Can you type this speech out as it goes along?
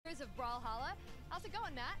of Brawlhalla. How's it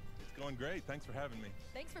going, Matt? It's going great. Thanks for having me.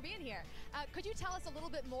 Thanks for being here. Could you tell us a little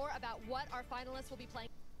bit more about what our finalists will be playing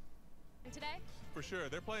today? For sure.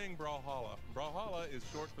 They're playing Brawlhalla. Brawlhalla is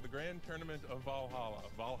short for the Grand Tournament of Valhalla.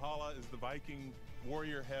 Valhalla is the Viking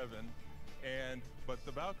warrior heaven. But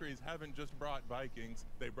the Valkyries haven't just brought Vikings.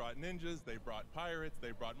 They brought ninjas, they brought pirates,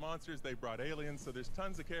 they brought monsters, they brought aliens. So there's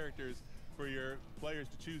tons of characters for your players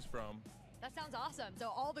to choose from. That sounds awesome. So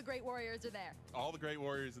all the great warriors are there. All the great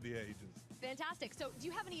warriors of the ages. Fantastic. So do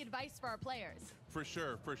you have any advice for our players? For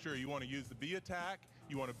sure, for sure. You want to use the V attack.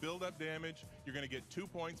 You want to build up damage. You're going to get 2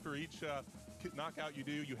 points for each knockout you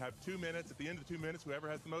do. You have 2 minutes. At the end of the 2 minutes, whoever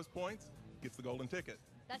has the most points gets the golden ticket.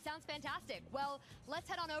 That sounds fantastic. Well, let's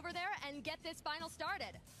head on over there and get this final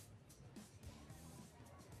started.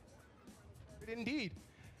 Indeed.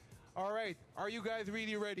 All right, are you guys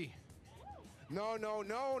really ready? No, no,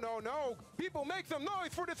 no, no, no. People, make some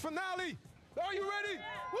noise for this finale. Are you ready?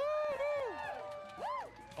 Yeah. Woo-hoo!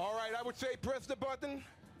 All right, I would say press the button.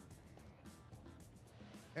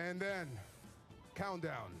 And then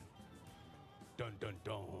countdown. Dun, dun,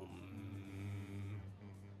 dun.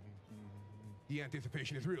 The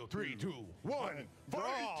anticipation is real. 3, 2, 1,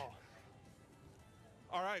 brawl!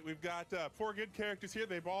 All right, we've got 4 good characters here.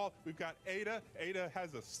 We've got Ada. Ada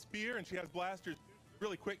has a spear and she has blasters.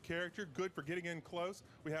 Really quick character, good for getting in close.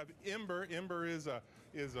 We have Ember. Ember is a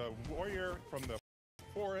warrior from the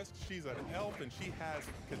forest. She's an elf and she has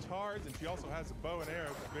guitars and she also has a bow and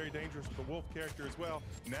arrow. Very dangerous with the wolf character as well.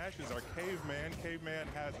 Nash is our caveman. Caveman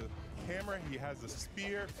has a hammer, he has a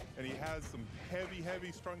spear, and he has some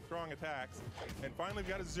heavy, strong attacks. And finally, we've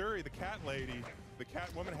got Azuri, the cat lady. The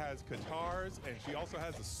cat woman has guitars and she also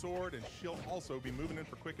has a sword and she'll also be moving in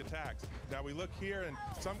for quick attacks. Now we look here and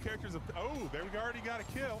some characters have, oh, there we already got a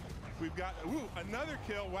kill. We've got, ooh, another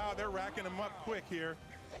kill. Wow, they're racking them up quick here.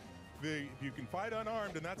 You can fight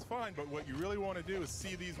unarmed and that's fine, but what you really want to do is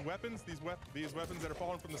see these weapons, these weapons that are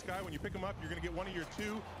falling from the sky. When you pick them up, you're going to get one of your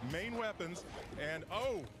 2 main weapons. And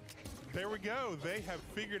oh, there we go. They have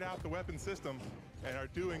figured out the weapon system and are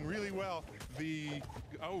doing really well.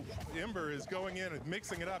 Ember is going in and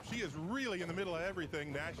mixing it up. She is really in the middle of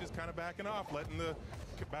everything. Nash is kind of backing off, letting the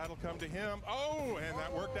battle come to him. Oh, and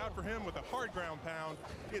that worked out for him with a hard ground pound.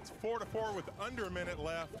 It's 4-4 with under a minute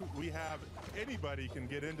left. We have, anybody can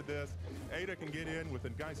get into this. Ada can get in with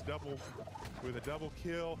a nice double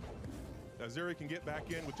kill. Azuri can get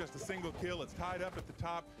back in with just a single kill. It's tied up at the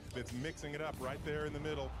top. It's mixing it up right there in the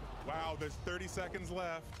middle. Wow, there's 30 seconds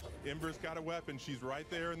left. Ember's got a weapon. She's right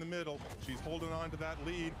there in the middle. She's holding on to that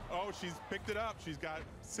lead. Oh, she's picked it up. She's got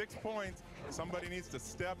 6 points. Somebody needs to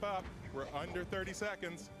step up. We're under 30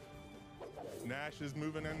 seconds. Nash is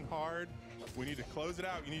moving in hard. We need to close it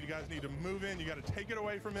out. You guys need to move in. You got to take it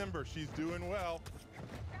away from Ember. She's doing well.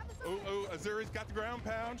 Oh, Azuri's got the ground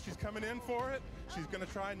pound. She's coming in for it. She's going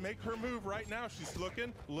to try and make her move right now. She's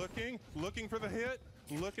looking for the hit,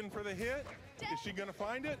 looking for the hit. 10. Is she going to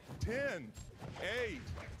find it? 10, 8,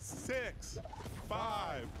 6,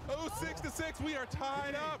 5. Oh, 6-6. We are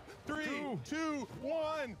tied up. 3, 2,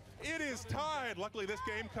 1. It is tied. Luckily, this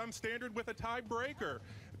game comes standard with a tiebreaker.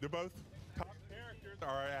 They're both top characters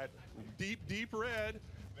are at deep red.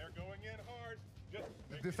 They're going in hard. Just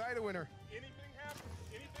decide a winner. Anything happens.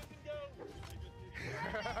 Anything can go.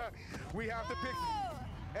 We have to pick.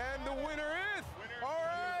 And the winner is. All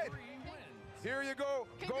right. Here you go.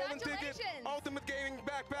 Golden ticket. Ultimate Gaming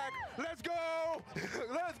backpack. Let's go.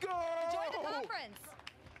 Let's go. Enjoy the conference.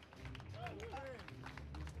 30 seconds.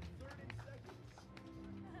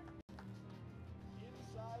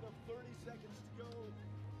 Inside of 30 seconds to go.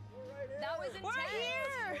 We're right here. That was intense. We're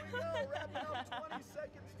here. Here we go. Wrapping up 20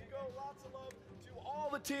 seconds to go. Lots of love to all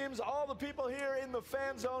the teams, all the people here in the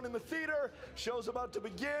fan zone, in the theater. Show's about to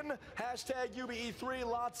begin. Hashtag UBE3.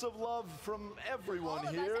 Lots of love from everyone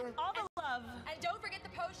here. All the love. And don't forget the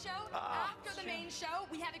post show. After the main show,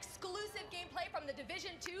 we have exclusive gameplay from the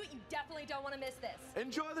Division 2. You definitely don't want to miss this.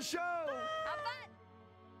 Enjoy the show. Have fun.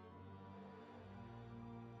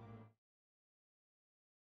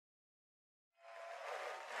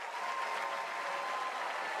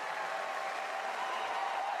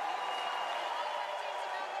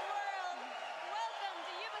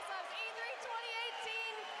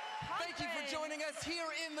 Joining us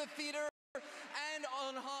here in the theater and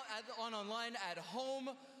online at home.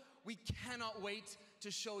 We cannot wait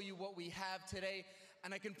to show you what we have today,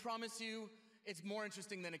 and I can promise you it's more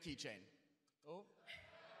interesting than a keychain. Oh.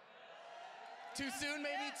 Too soon,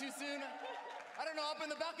 maybe? Too soon? I don't know, up in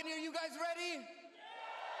the balcony, are you guys ready?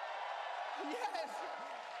 Yes!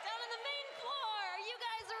 Down on the main floor, are you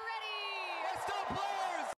guys ready? We're still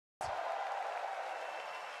players!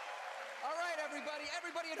 All right, everybody,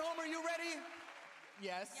 everybody at home, are you ready?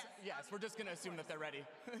 Yes. We're just gonna assume that they're ready.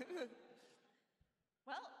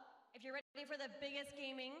 Well, if you're ready for the biggest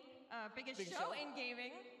Big show show. in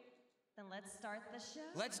gaming, then let's start the show.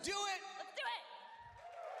 Let's do it! Let's do it!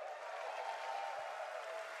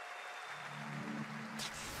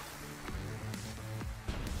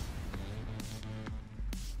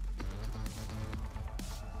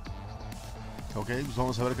 Ok, pues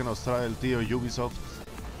vamos a ver qué nos trae el tío Ubisoft.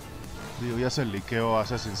 Digo, ya se liqueó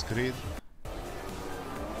Assassin's Creed,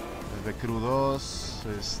 The Crew 2,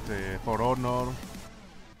 For Honor.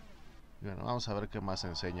 Y bueno, vamos a ver qué más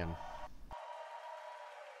enseñan.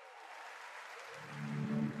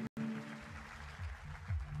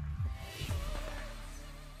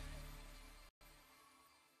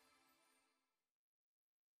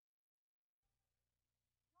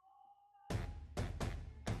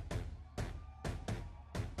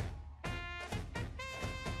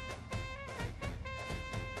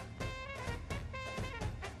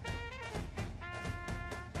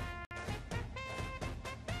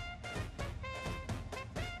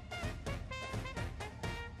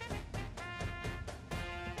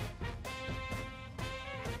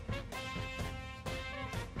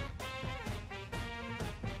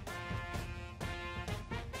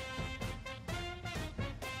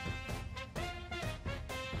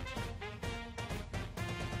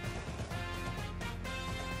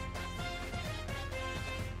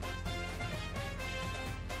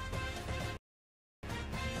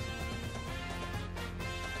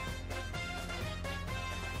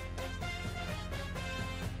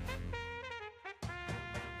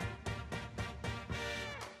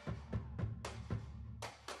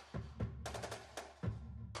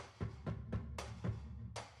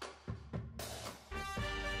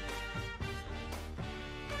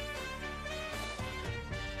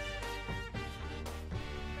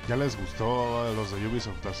 ¿Ya les gustó a los de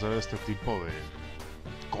Ubisoft hacer este tipo de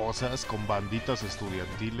cosas con banditas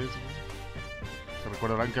estudiantiles? Se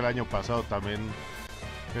recordarán que el año pasado también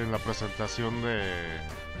en la presentación de...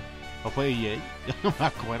 ¿O fue EA? Ya no me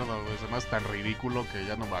acuerdo, güey. Se me hace tan ridículo que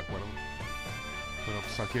ya no me acuerdo. Pero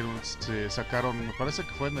pues aquí se sacaron, me parece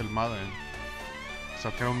que fue en el Madden,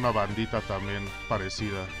 sacaron una bandita también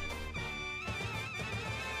parecida.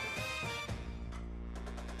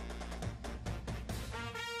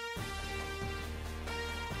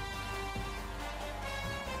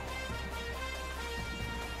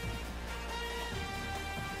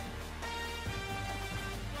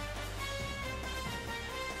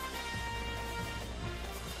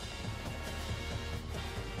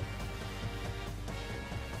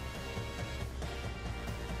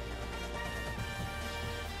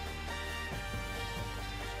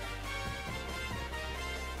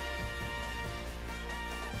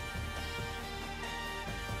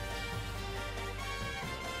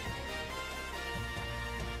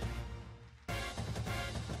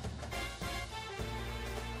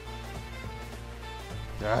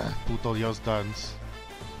 Ah, puto Dios Dance.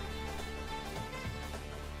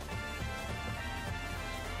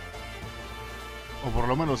 O por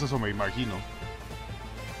lo menos eso me imagino.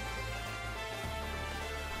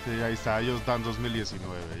 Sí, ahí está, Just Dance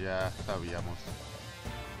 2019, ya sabíamos.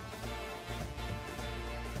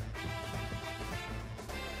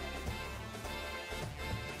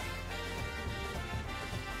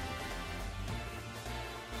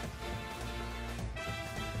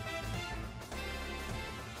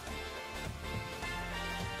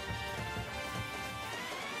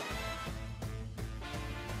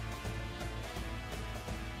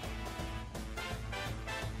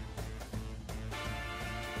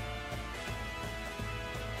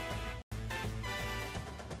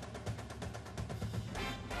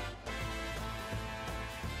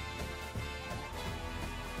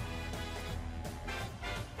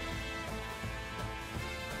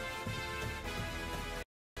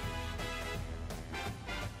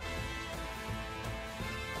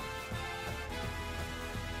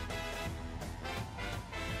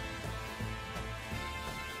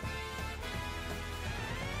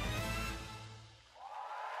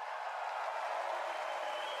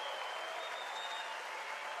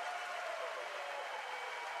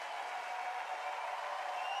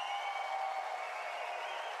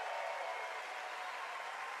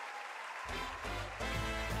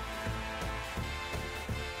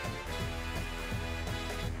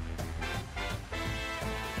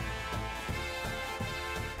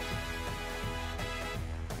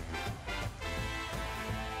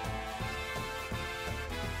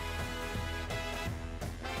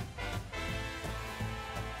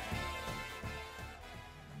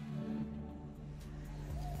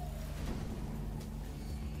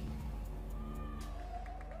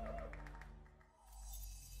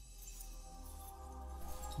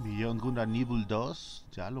 Beyond Good and Evil 2,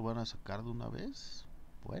 ¿ya lo van a sacar de una vez?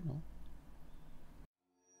 Bueno.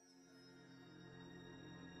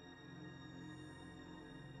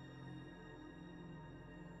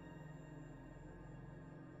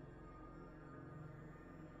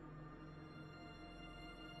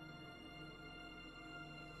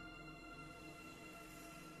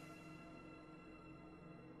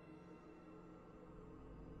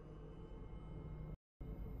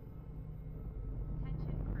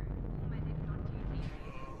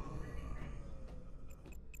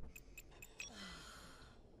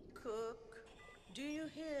 Do you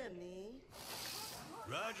hear me?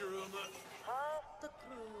 Roger, Uma. Half the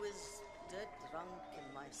crew is dead drunk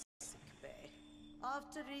in my sick bay.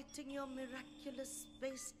 After eating your miraculous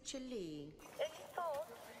space chili. Any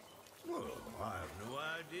thoughts? Well, I have no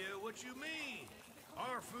idea what you mean.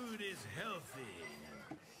 Our food is healthy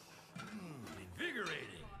and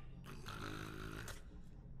invigorating.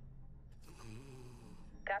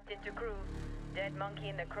 Captain to crew. Dead monkey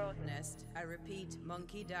in the crow's nest. I repeat,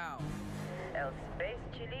 monkey down. Else space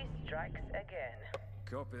chili strikes again.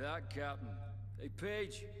 Copy that, Captain. Hey,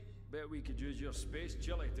 Paige, bet we could use your space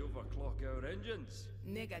chili to overclock our engines.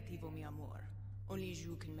 Negativo, mi amor. Only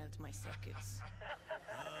you can melt my circuits.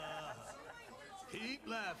 Keep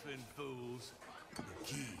laughing, fools. The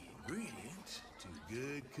key ingredient to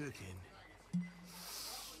good cooking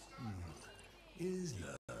is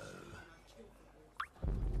love.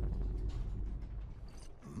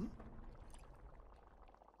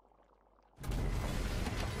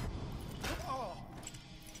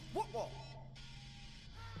 What?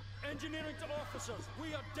 Engineering to officers,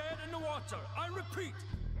 we are dead in the water. I repeat.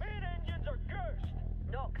 Main engines are cursed.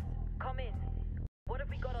 Nox, come in. What have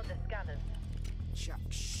we got on the scanners? Jack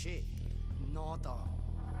shit. Nada.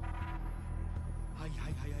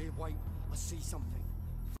 Hey, wait. I see something.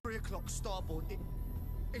 3 o'clock starboard.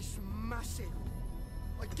 It's massive.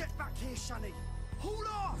 Get back here, Shani. Haul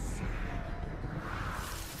off!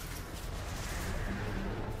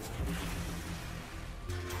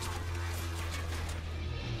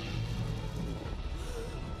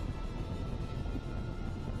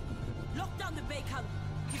 Lock down the bacon.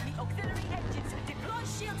 Give me auxiliary engines. Deploy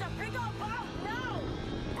shields and bring up out now!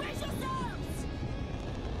 Brace yourselves!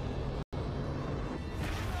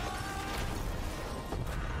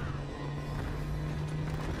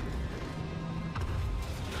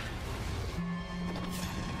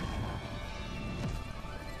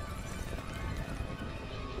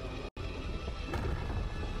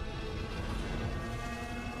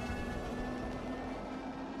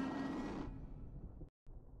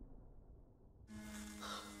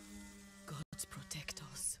 Gods protect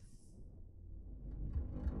us.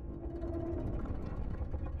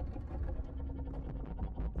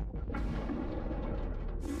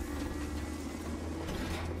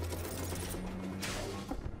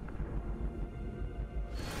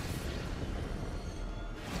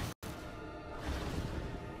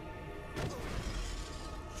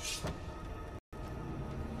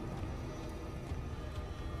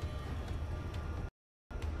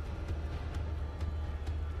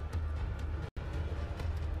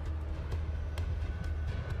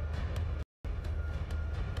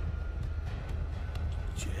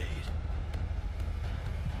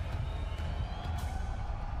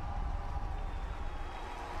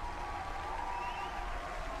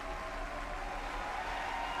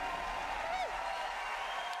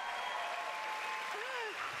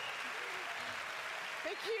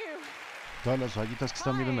 Todas las fallitas que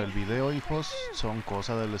están viendo en el video, hijos, son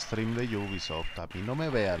cosa del stream de Ubisoft. A mí no me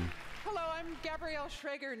vean. Hello, I'm Gabrielle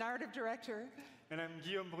Schrager, narrative director. And I'm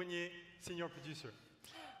Guillaume Brunier, senior producer.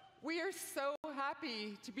 We are so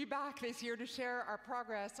happy to be back this year to share our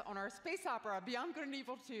progress on our space opera, Beyond Good and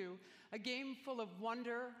Evil 2, a game full of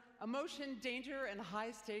wonder, emotion, danger, and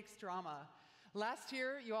high-stakes drama. Last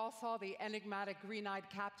year, you all saw the enigmatic green-eyed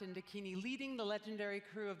Captain Dakini leading the legendary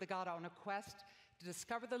crew of the Gada on a quest to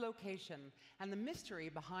discover the location and the mystery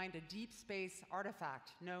behind a deep space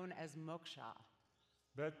artifact known as Moksha.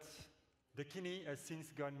 But Dakini has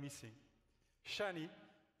since gone missing. Shani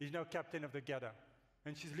is now captain of the Gada,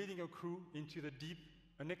 and she's leading a crew into the deep,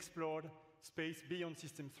 unexplored space beyond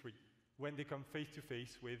System 3, when they come face to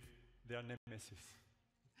face with their nemesis.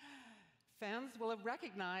 Fans will have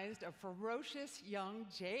recognized a ferocious young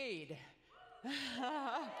Jade.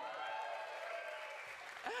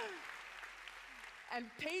 And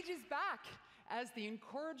Paige is back as the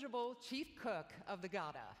incorrigible chief cook of the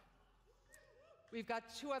Gada. We've got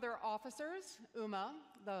 2 other officers, Uma,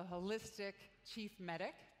 the holistic chief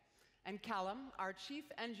medic, and Callum, our chief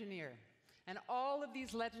engineer. And all of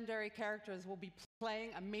these legendary characters will be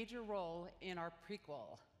playing a major role in our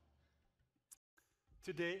prequel.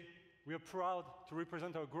 Today, we are proud to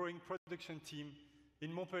represent our growing production team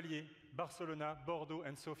in Montpellier, Barcelona, Bordeaux,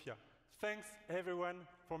 and Sofia. Thanks, everyone,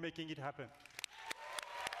 for making it happen.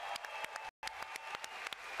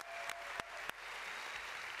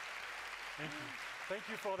 Thank you. Thank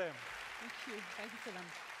you for them. Thank you. Thank you for them.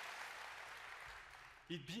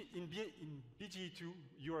 In BGE2,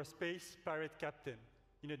 you are a space pirate captain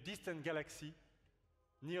in a distant galaxy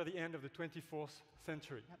near the end of the 24th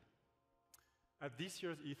century. Yep. At this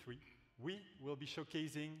year's E3, we will be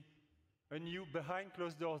showcasing a new behind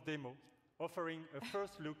closed doors demo, offering a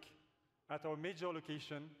first look at our major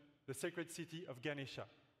location, the sacred city of Ganesha.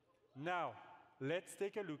 Now, let's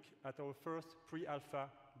take a look at our first pre-alpha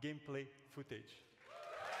gameplay footage.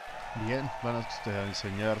 Bien, van a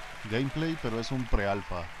enseñar gameplay, pero es un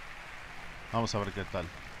pre-alpha. Vamos a ver qué tal.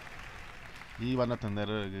 Y van a tener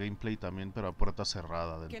gameplay también, pero a puerta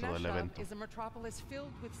cerrada dentro del evento. Ganesha is a metropolis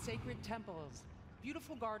filled with sacred temples,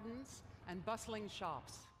 beautiful gardens, and bustling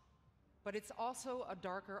shops. But it's also a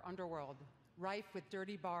darker underworld, rife with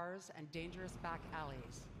dirty bars and dangerous back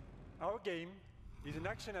alleys. Our game is an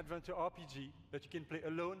action-adventure RPG that you can play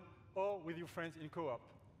alone or with your friends in co-op.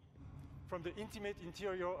 From the intimate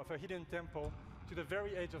interior of a hidden temple to the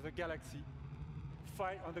very edge of the galaxy,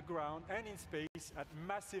 fight on the ground and in space at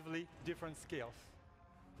massively different scales.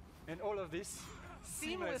 And all of this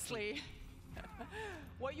seamlessly.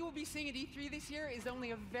 What you will be seeing at E3 this year is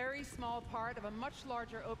only a very small part of a much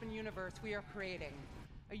larger open universe we are creating.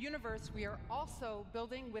 A universe we are also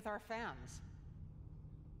building with our fans.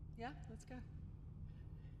 Yeah, let's go.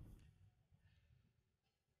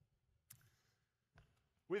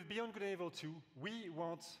 With Beyond Good and Evil 2, we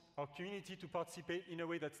want our community to participate in a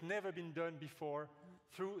way that's never been done before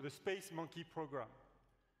through the Space Monkey program.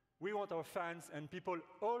 We want our fans and people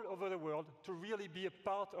all over the world to really be a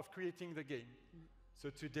part of creating the game. So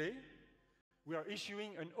today, we are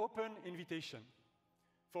issuing an open invitation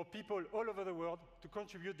for people all over the world to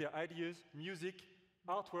contribute their ideas, music,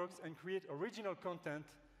 artworks, and create original content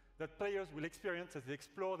that players will experience as they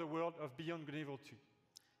explore the world of Beyond Good and Evil 2.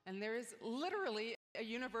 And there is literally a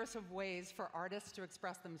universe of ways for artists to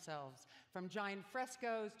express themselves, from giant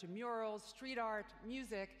frescoes to murals, street art,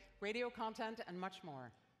 music, radio content, and much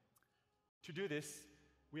more. To do this,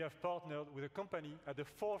 we have partnered with a company at the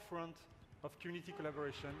forefront of community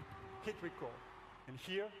collaboration, Hit Record. And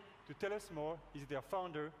here, to tell us more, is their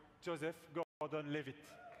founder, Joseph Gordon-Levitt.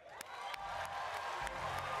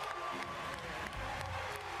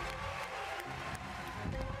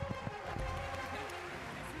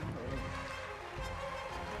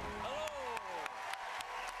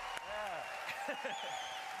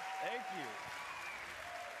 Thank you.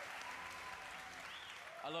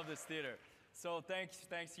 I love this theater. So thanks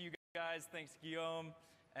to you guys, thanks Guillaume,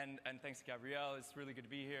 and thanks Gabrielle. It's really good to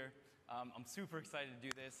be here. I'm super excited to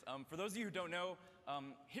do this. For those of you who don't know,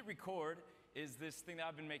 Hit Record is this thing that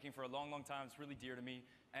I've been making for a long, long time. It's really dear to me.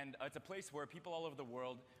 And it's a place where people all over the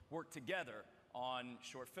world work together on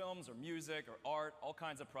short films or music or art, all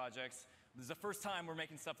kinds of projects. This is the first time we're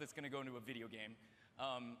making stuff that's going to go into a video game.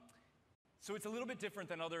 So it's a little bit different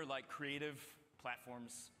than other like creative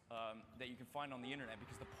platforms that you can find on the internet,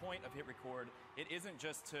 because the point of Hit Record, it isn't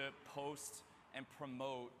just to post and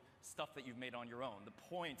promote stuff that you've made on your own. The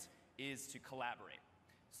point is to collaborate.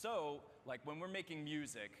 So like when we're making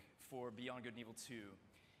music for Beyond Good and Evil 2,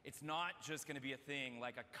 it's not just going to be a thing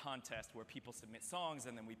like a contest where people submit songs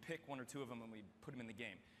and then we pick one or two of them and we put them in the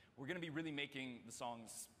game. We're going to be really making the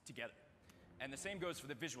songs together. And the same goes for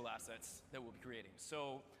the visual assets that we'll be creating.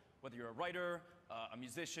 So whether you're a writer, a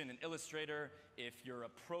musician, an illustrator, if you're a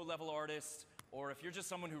pro-level artist, or if you're just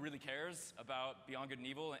someone who really cares about Beyond Good and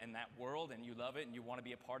Evil and that world and you love it and you want to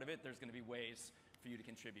be a part of it, there's going to be ways for you to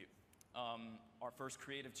contribute. Our first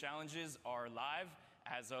creative challenges are live.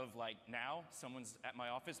 As of like now, someone's at my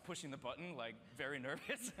office pushing the button, like very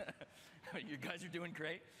nervous. You guys are doing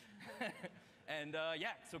great. And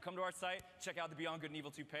yeah, so come to our site, check out the Beyond Good and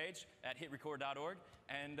Evil 2 page at hitrecord.org,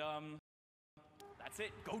 and that's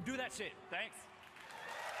it. Go do that shit. Thanks.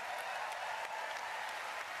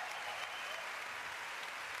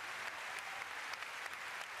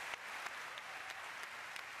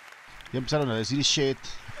 Ya empezaron a decir shit.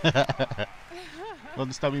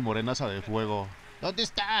 ¿Dónde está mi morenaza de fuego? ¿Dónde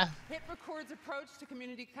está? Hit Record's approach to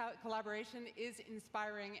community collaboration is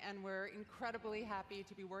inspiring, and we're incredibly happy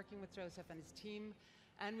to be working with Joseph and his team.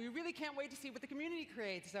 And we really can't wait to see what the community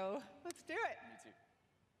creates, so let's do it. Me too.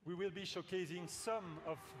 We will be showcasing some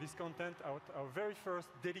of this content at our very first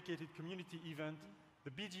dedicated community event, the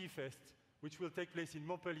BGE Fest, which will take place in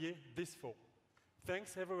Montpellier this fall.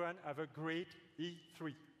 Thanks everyone, have a great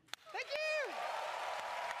E3. Thank you!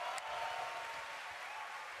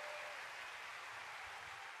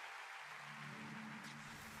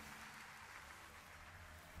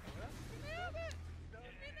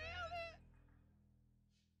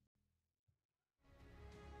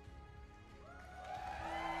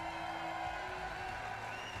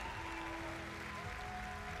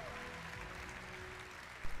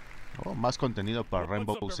 más contenido para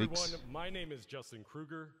Rainbow What's up, Six. everyone? My name is Justin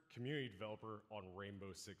Kruger, community developer on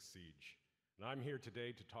Rainbow Six Siege. And I'm here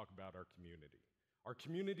today to talk about our community. Our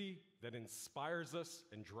community that inspires us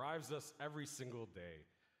and drives us every single day.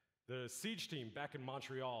 The Siege team back in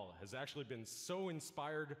Montreal has actually been so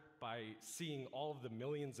inspired by seeing all of the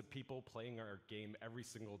millions of people playing our game every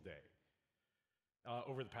single day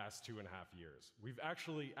over the past 2.5 years. We've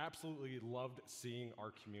actually absolutely loved seeing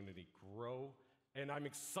our community grow, and I'm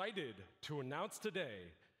excited to announce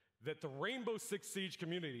today that the Rainbow Six Siege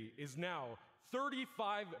community is now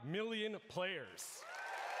 35 million players.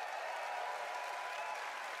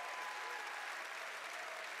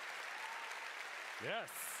 Yes.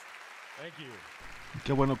 Thank you.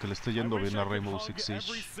 Qué bueno que le esté yendo bien a Rainbow Six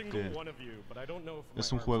Siege, que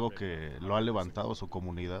es un juego que lo ha levantado su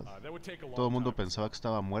comunidad. Todo el mundo pensaba que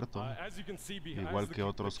estaba muerto, igual que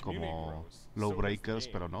otros como Lowbreakers,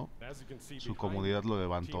 pero no. Su comunidad lo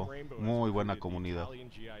levantó. Muy buena comunidad.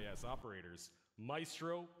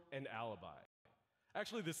 Maestro and Alibi.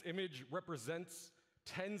 Actually, this image represents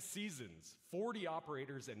 10 seasons, 40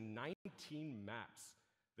 operators, and 19 maps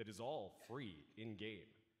that is all free in-game.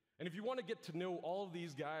 And if you want to get to know all of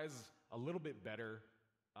these guys a little bit better,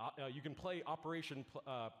 you can play Operation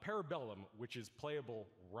Parabellum, which is playable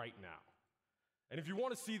right now. And if you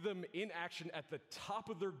want to see them in action at the top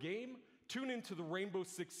of their game, tune into the Rainbow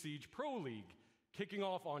Six Siege Pro League, kicking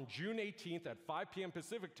off on June 18th at 5 p.m.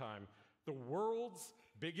 Pacific time. The world's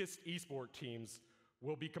biggest esport teams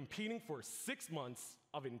will be competing for 6 months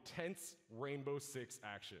of intense Rainbow Six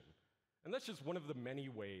action. And that's just one of the many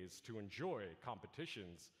ways to enjoy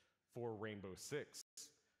competitions for Rainbow Six.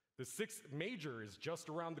 The 6th major is just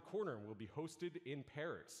around the corner and will be hosted in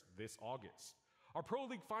Paris this August. Our Pro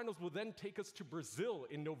League finals will then take us to Brazil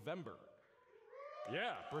in November.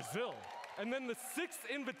 Yeah, Brazil. And then the 6th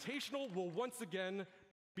Invitational will once again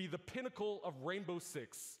be the pinnacle of Rainbow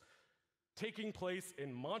Six, taking place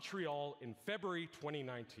in Montreal in February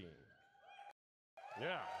 2019.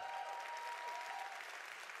 Yeah.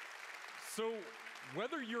 So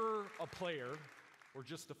whether you're a player or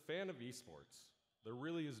just a fan of esports, there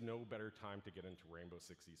really is no better time to get into Rainbow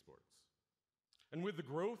Six esports. And with the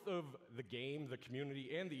growth of the game, the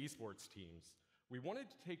community, and the esports teams, we wanted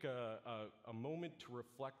to take a moment to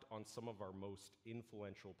reflect on some of our most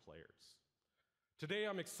influential players. Today,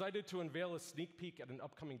 I'm excited to unveil a sneak peek at an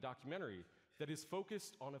upcoming documentary that is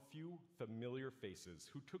focused on a few familiar faces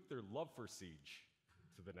who took their love for Siege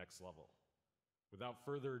to the next level. Without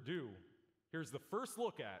further ado, here's the first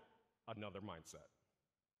look at Another Mindset.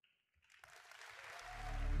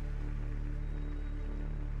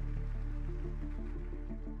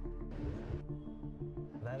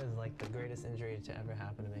 That is like the greatest injury to ever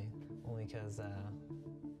happen to me, only because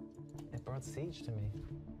it brought Siege to me.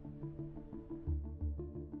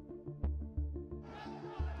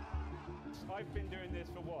 I've been doing this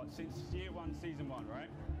for what? Since year 1, season 1, right?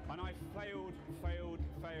 And I failed,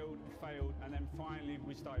 and then finally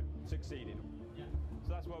we started succeeding. Yeah.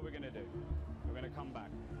 So that's what we're going to do. We're going to come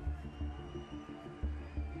back.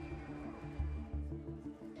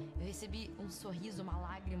 Eu recebi sorriso, uma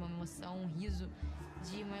lágrima, uma emoção, riso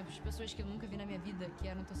de umas pessoas que eu nunca vi na minha vida, que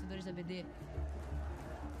eram torcedores da BD.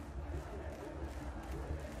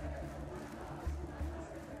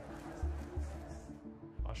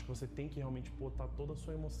 Acho que você tem que realmente botar toda a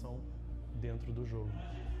sua emoção dentro do jogo.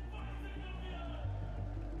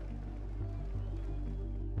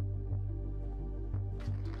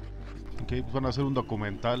 Ok, pues van a hacer un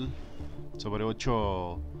documental sobre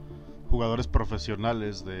 8 jugadores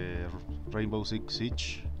profesionales de Rainbow Six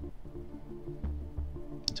Siege.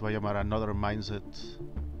 Se va a llamar Another Mindset.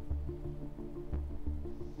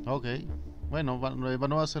 Ok, bueno,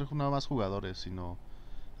 no va a ser nada más jugadores, sino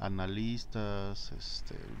analistas,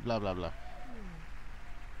 bla bla bla.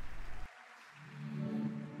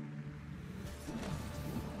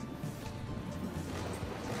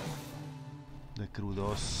 De Crew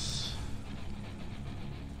 2.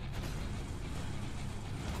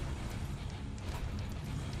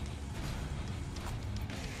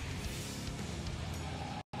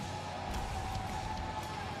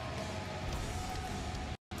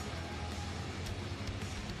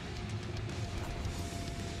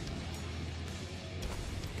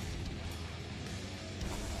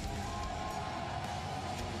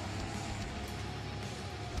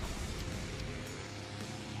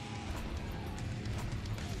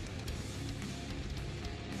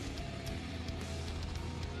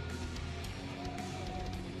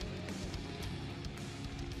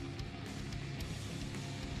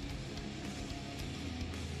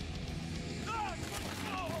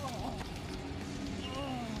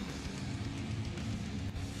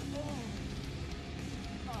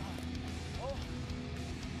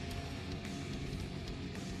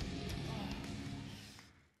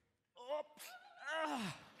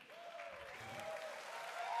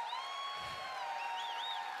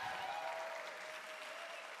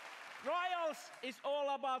 Trials is all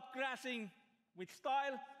about crashing with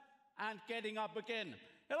style and getting up again.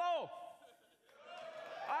 Hello!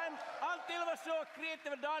 I'm Antti Ilvassuo,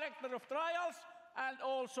 Creative Director of Trials and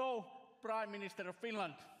also Prime Minister of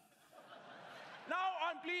Finland. Now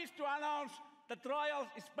I'm pleased to announce that Trials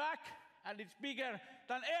is back and it's bigger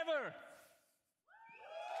than ever.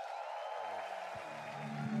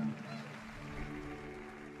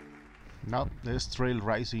 No, es Trail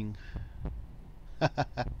Rising.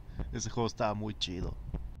 Ese juego estaba muy chido.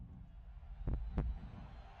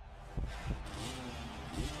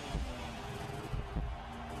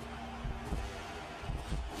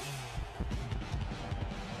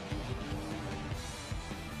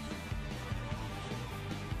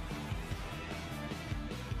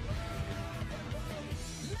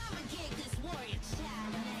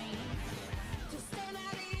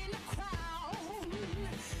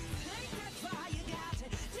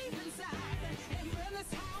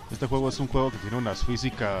 Este juego es un juego que tiene unas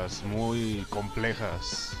físicas muy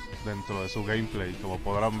complejas dentro de su gameplay. Como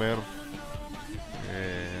podrán ver,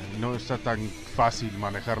 no está tan fácil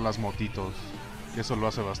manejar las motitos, y eso lo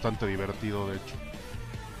hace bastante divertido, de hecho.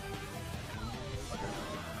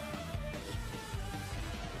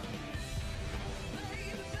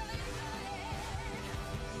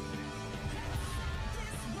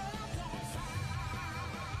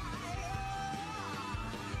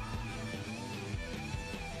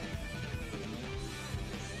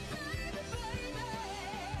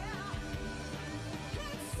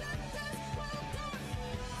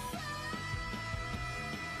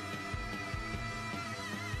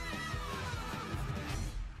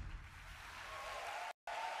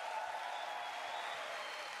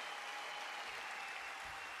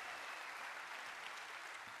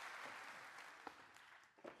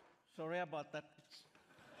 Sorry about that.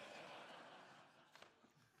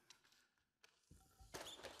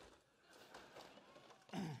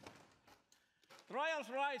 Trials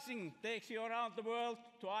Rising takes you around the world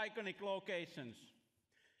to iconic locations.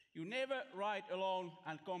 You never ride alone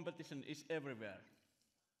and competition is everywhere.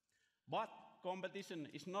 But competition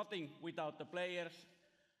is nothing without the players,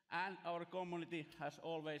 and our community has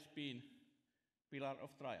always been a pillar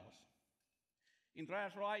of Trials. In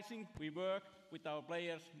Trials Rising, we work with our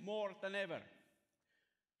players more than ever.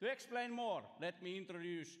 To explain more, let me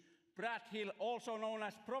introduce Brad Hill, also known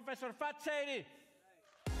as Professor Fat Shady.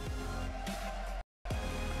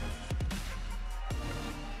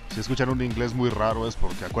 Si escuchan un inglés muy raro es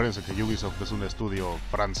porque acuérdense que Ubisoft es un estudio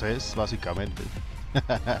francés, básicamente.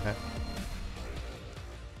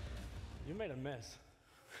 You made a mess.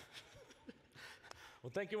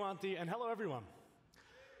 Well, thank you, Auntie, and hello, everyone.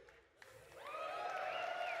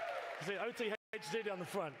 See, OTHD down the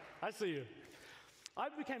front. I see you. I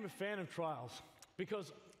became a fan of Trials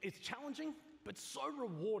because it's challenging, but so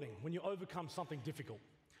rewarding when you overcome something difficult.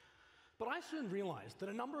 But I soon realized that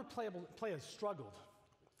a number of players struggled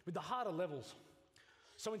with the harder levels.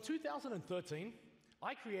 So in 2013,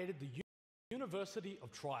 I created the University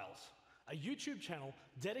of Trials, a YouTube channel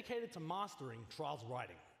dedicated to mastering Trials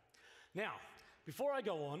writing. Now, before I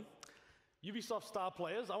go on, Ubisoft star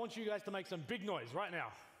players, I want you guys to make some big noise right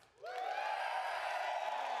now.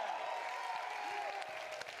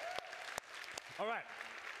 All right,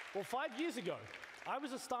 well, 5 years ago, I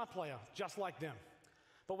was a star player just like them.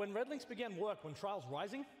 But when Redlinks began work on Trials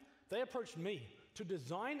Rising, they approached me to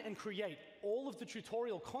design and create all of the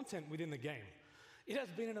tutorial content within the game. It has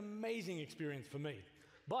been an amazing experience for me,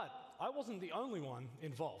 but I wasn't the only one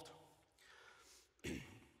involved.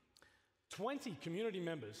 20 community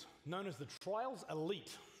members, known as the Trials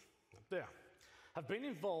Elite, up there, have been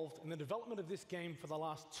involved in the development of this game for the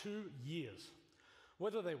last 2 years.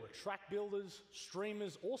 Whether they were track builders,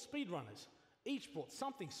 streamers, or speedrunners, each brought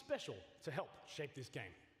something special to help shape this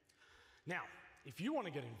game. Now, if you want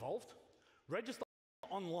to get involved, register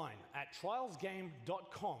online at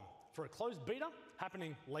trialsgame.com for a closed beta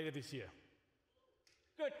happening later this year.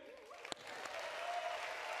 Good.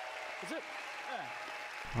 That's it.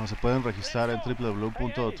 No, se pueden registrar en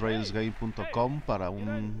www.trailsgame.com para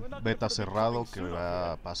un beta cerrado que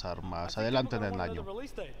va a pasar más adelante en el año.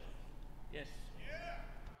 Yes.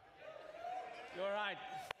 You're right.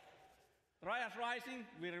 Trials Rising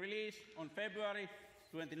will release on February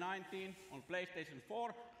 2019 on PlayStation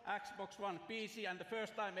 4, Xbox One, PC, and the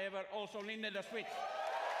first time ever also Nintendo Switch.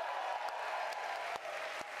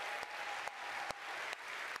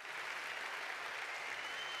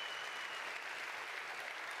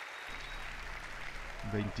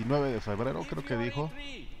 29 de febrero creo que dijo.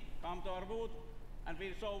 Come to our booth and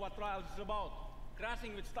we'll show what Trials is about.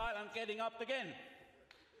 Crashing with style and getting up again.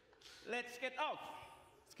 Let's get out.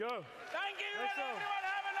 Let's go. Thank you, everyone.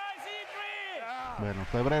 Have a nice E3. Bueno,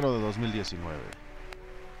 febrero de 2019.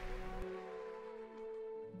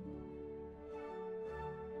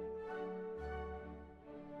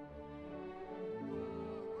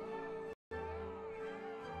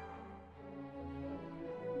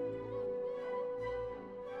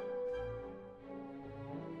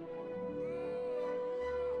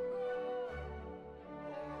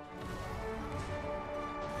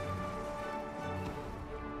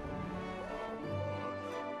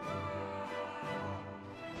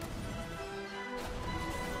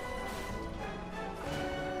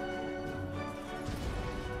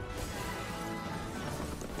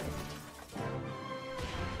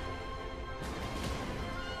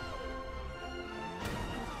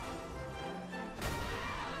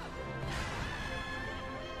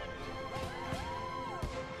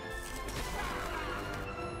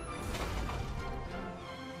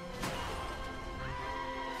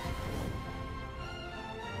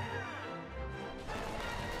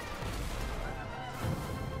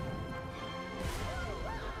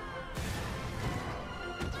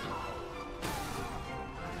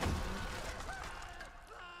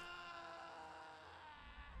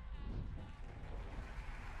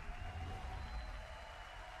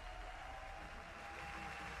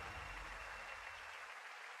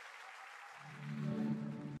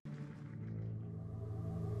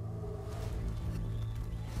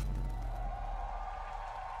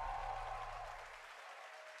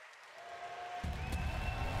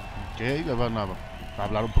 Ok, le van a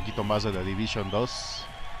hablar un poquito más de The Division 2.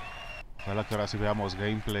 Ojalá que ahora sí veamos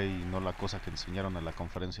gameplay y no la cosa que enseñaron en la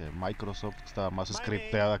conferencia de Microsoft, que estaba más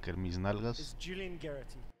scripteada que mis nalgas. Is Julian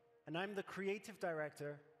Garrity, and I'm the creative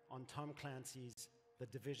director on Tom Clancy's The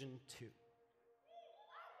Division 2.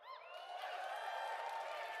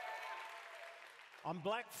 On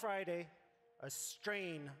Black Friday, a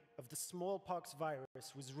strain of the smallpox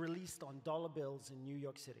virus was released on dollar bills in New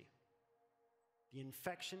York City. The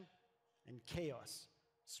infection and chaos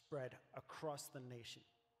spread across the nation.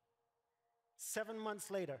 7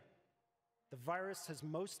 months later, the virus has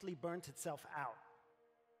mostly burnt itself out,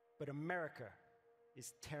 but America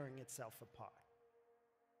is tearing itself apart.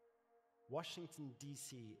 Washington,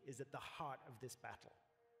 D.C. is at the heart of this battle.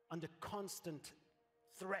 Under constant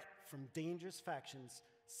threat from dangerous factions,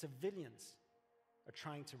 civilians are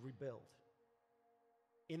trying to rebuild.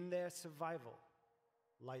 In their survival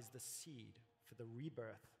lies the seed for the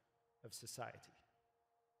rebirth of society.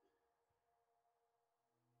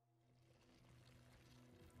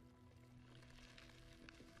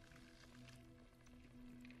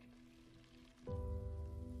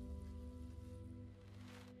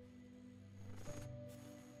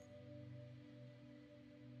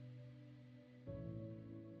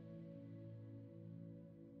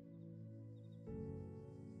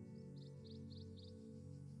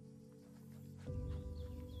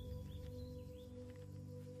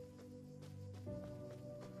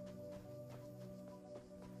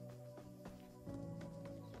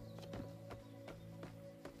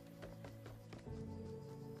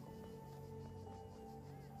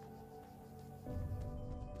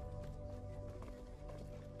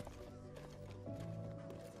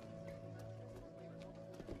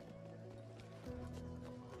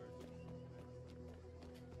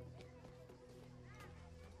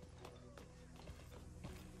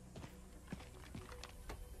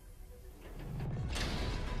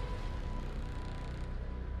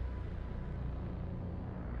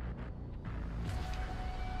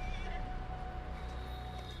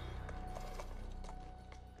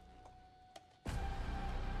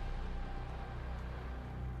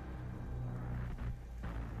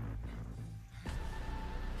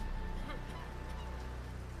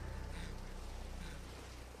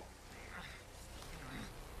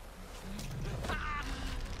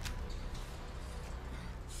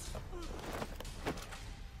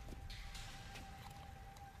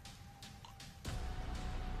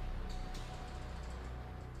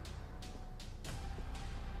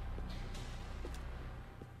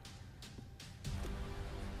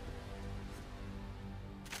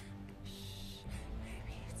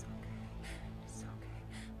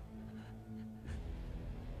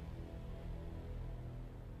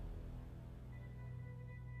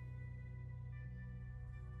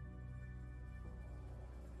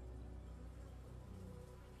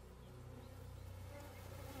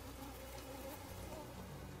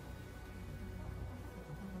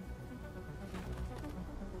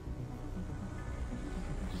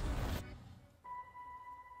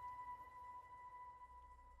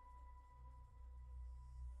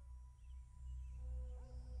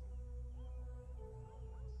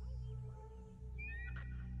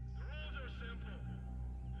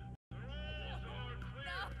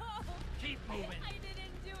 moving. I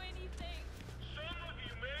didn't do anything. Some of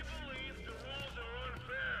you may believe the rules are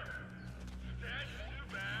unfair. That's too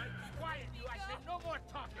bad. Quiet, you! I said no more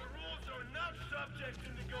talking. The rules are not subject to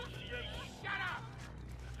negotiation. Shut up!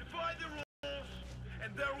 Defy the rules,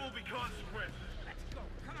 and there will be consequences. Let's go.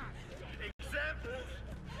 Come on. Examples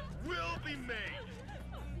will be made.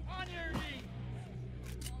 On your knees.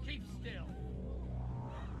 Keep still.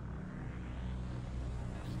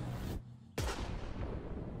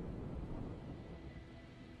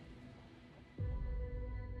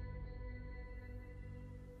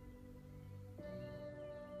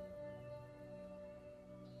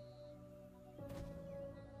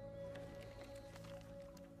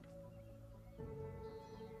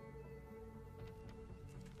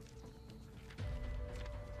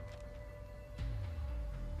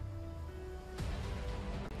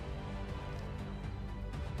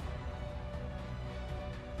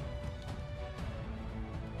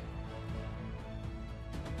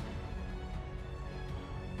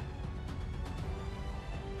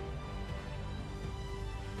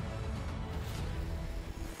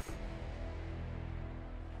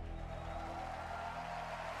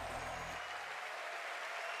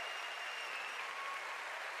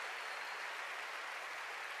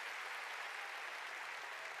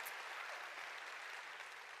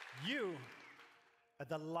 You are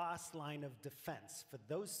the last line of defense for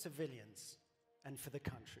those civilians and for the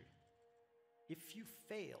country. If you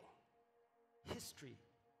fail, history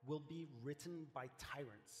will be written by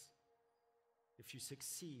tyrants. If you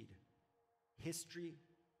succeed, history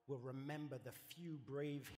will remember the few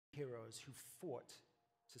brave heroes who fought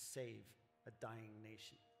to save a dying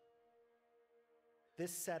nation.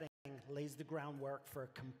 This setting lays the groundwork for a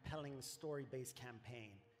compelling story-based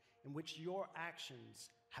campaign in which your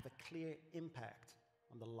actions have a clear impact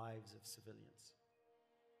on the lives of civilians.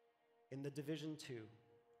 In The Division 2,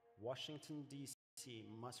 Washington, D.C.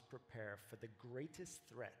 must prepare for the greatest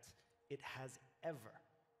threat it has ever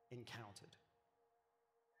encountered.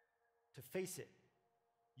 To face it,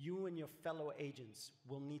 you and your fellow agents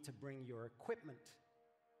will need to bring your equipment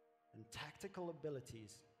and tactical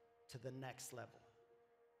abilities to the next level.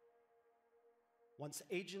 Once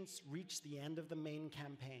agents reach the end of the main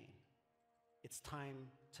campaign, it's time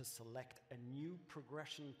to select a new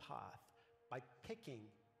progression path by picking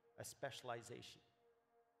a specialization.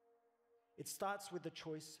 It starts with the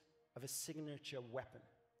choice of a signature weapon,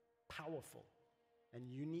 powerful and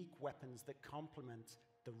unique weapons that complement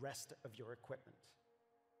the rest of your equipment.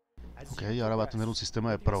 Ok, ahora va a tener un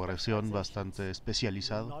sistema de progresión bastante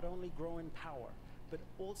especializado. Not only grow in power, but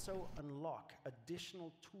also unlock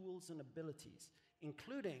additional tools and abilities,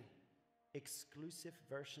 including exclusive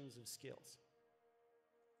versions of skills.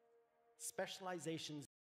 Specializations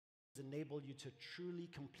enable you to truly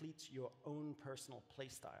complete your own personal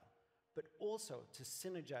playstyle, but also to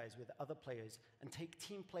synergize with other players and take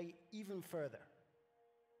team play even further.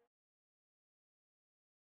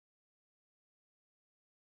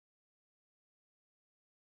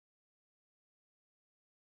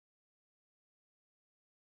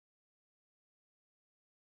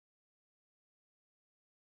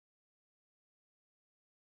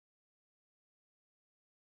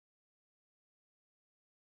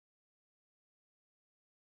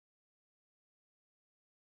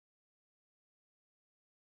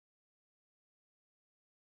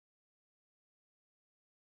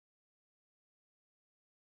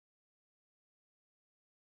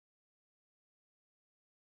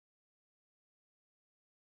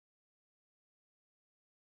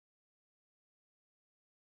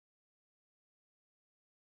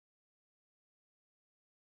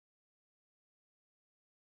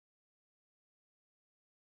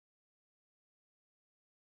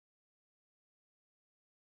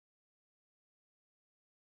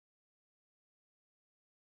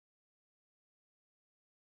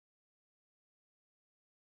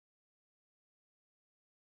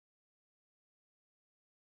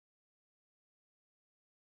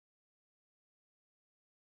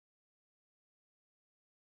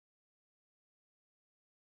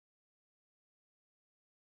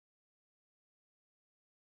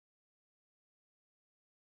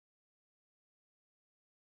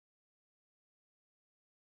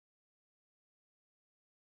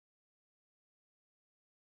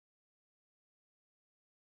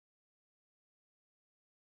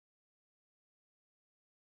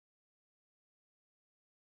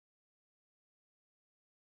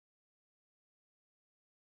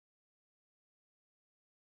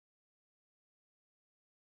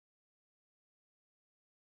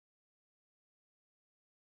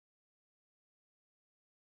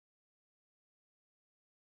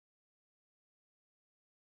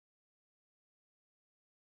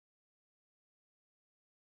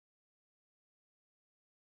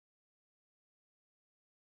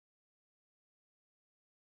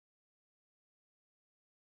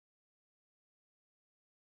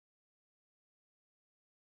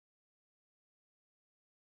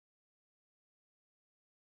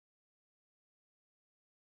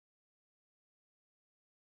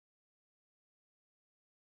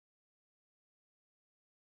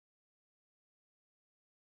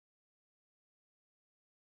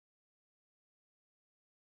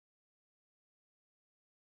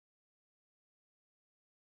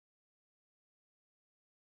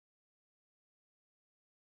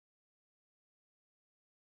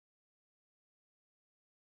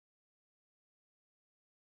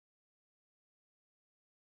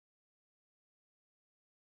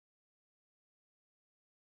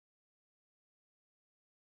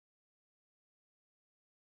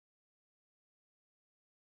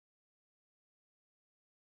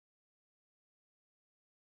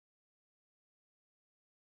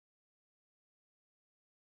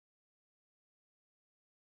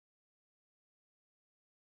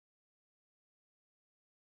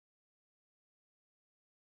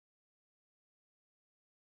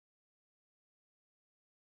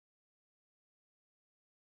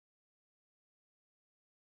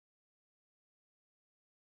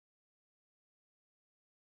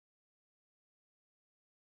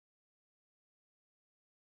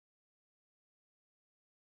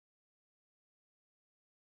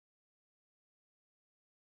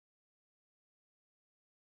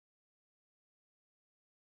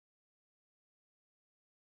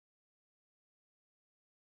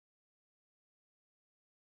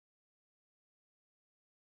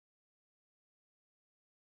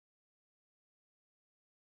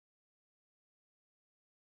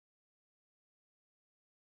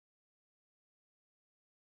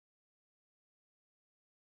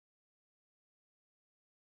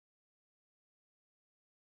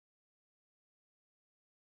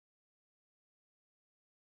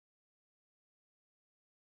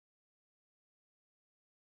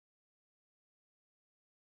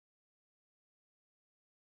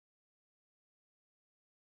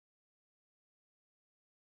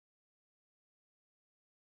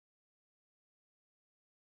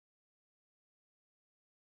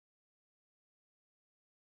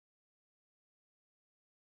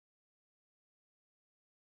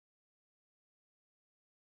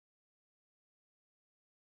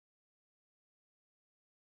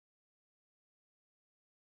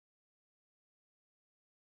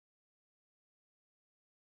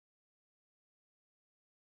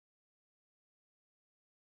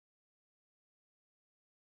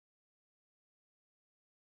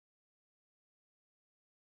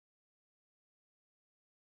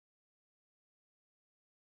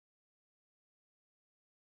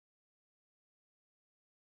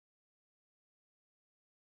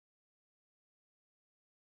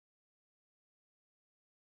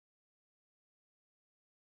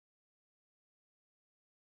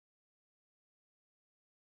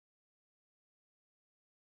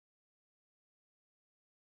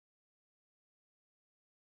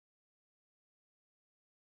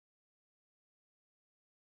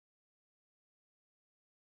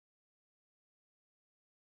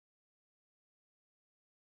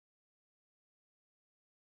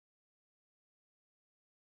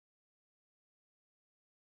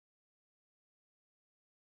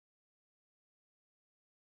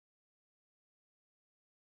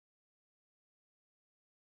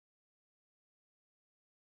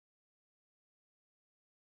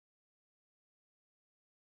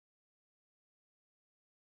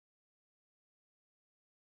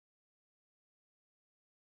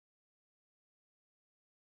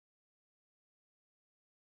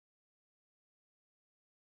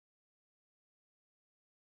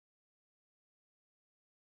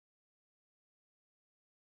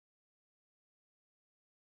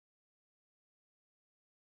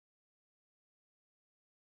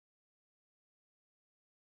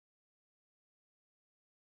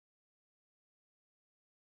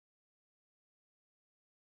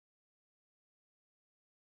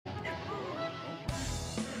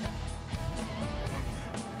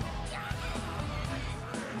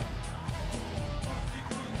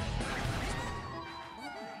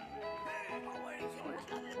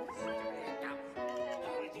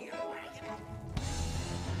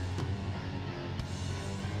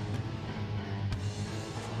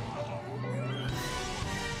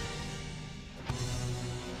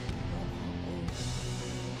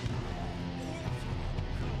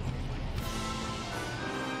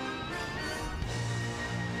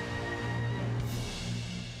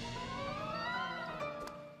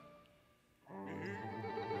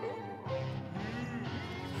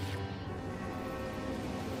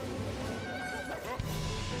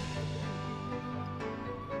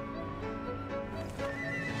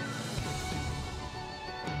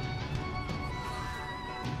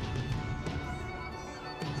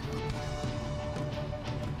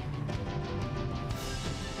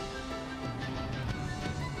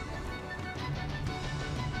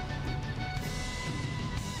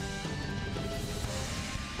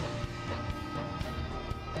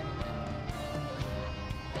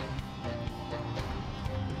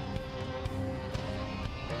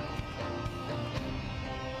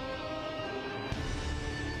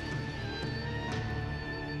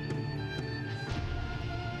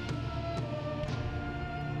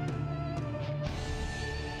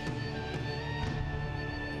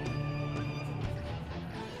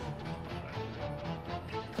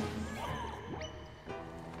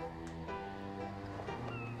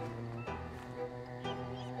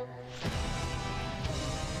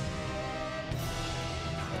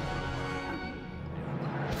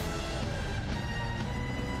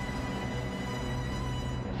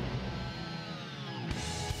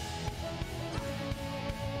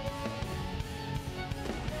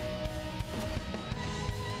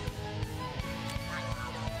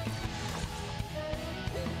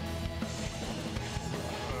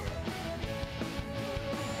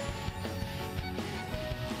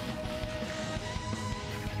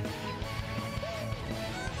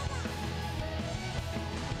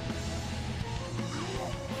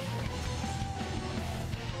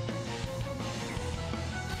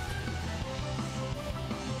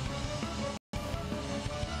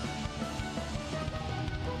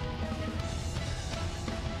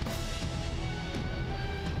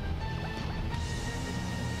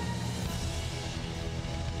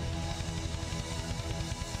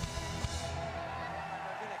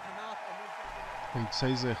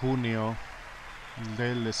 26 de junio, el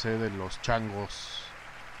DLC de los changos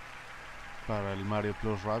para el Mario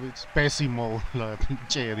Plus Rabbids. Pésimo la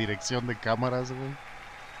pinche dirección de cámaras, güey.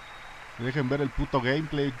 Dejen ver el puto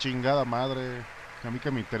gameplay, chingada madre. A mí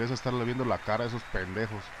que me interesa estarle viendo la cara a esos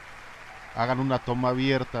pendejos. Hagan una toma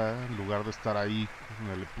abierta en lugar de estar ahí en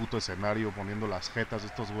el puto escenario poniendo las jetas de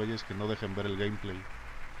estos güeyes, que no dejen ver el gameplay.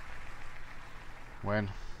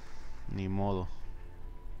 Bueno, ni modo.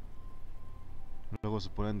 Luego se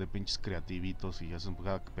ponen de pinches creativitos y hacen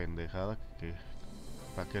cada pendejada que...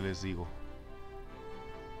 ¿Para qué les digo?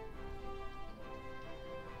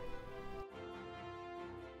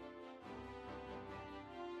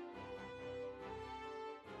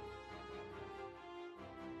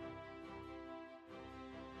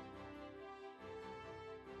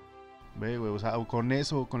 Ve, güey, o sea, con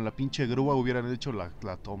eso, con la pinche grúa hubieran hecho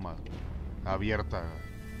la toma abierta.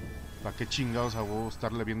 ¿Para qué chingados a huevo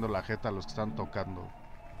estarle viendo la jeta a los que están tocando?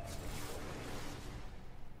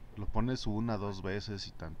 Lo pones una, dos veces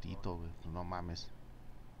y tantito, güey. No mames.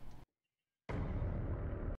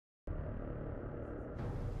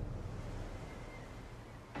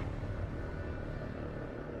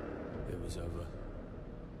 It was over.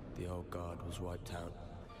 The old guard was wiped out.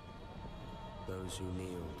 Those who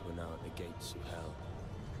kneeled were now at the gates of hell.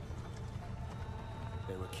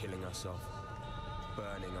 They were killing us off,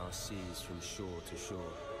 burning our seas from shore to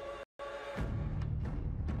shore.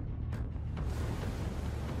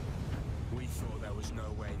 We thought there was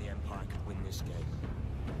no way the Empire could win this game.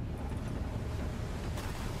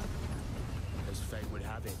 As fate would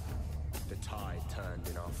have it, the tide turned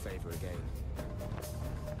in our favor again.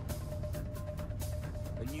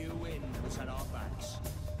 A new wind was at our backs,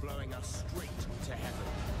 blowing us straight to heaven.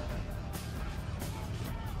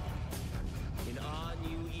 In our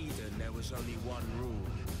new Eden, there was only one rule.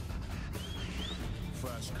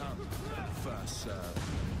 First come, first serve.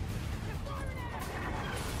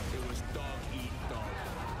 It was dog eat dog.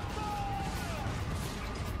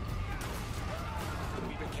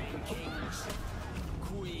 We became kings,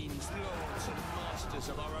 queens, lords, and masters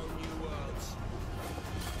of our own new worlds.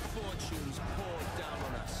 Fortunes poured down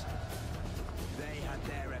on us. They had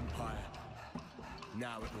their empire.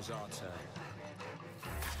 Now it was our turn.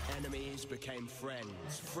 Enemies became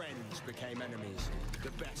friends. Friends became enemies.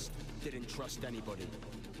 The best didn't trust anybody.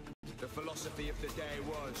 The philosophy of the day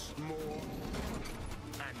was more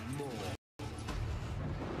and more.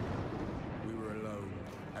 We were alone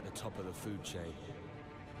at the top of the food chain.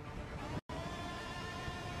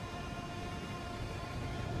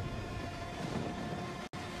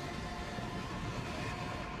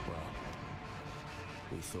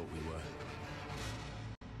 We thought we were.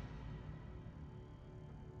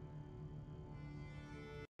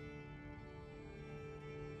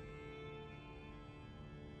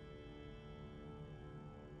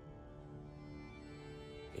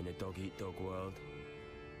 In a dog-eat-dog world,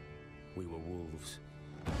 we were wolves.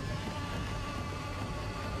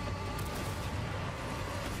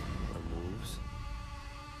 And wolves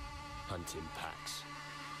hunt in packs.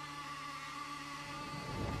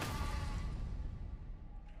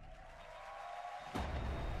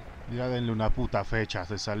 Ya denle una puta fecha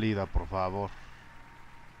de salida, por favor.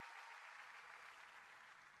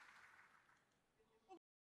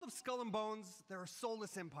 Of Skull and Bones, there are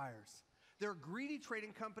soulless empires. There are greedy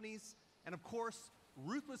trading companies, and of course,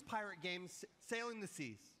 ruthless pirate games sailing the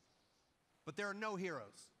seas. But there are no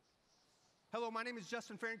heroes. Hello, my name is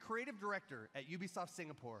Justin Farron, Creative Director at Ubisoft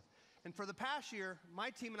Singapore. And for the past year, my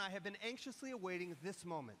team and I have been anxiously awaiting this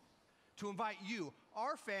moment to invite you,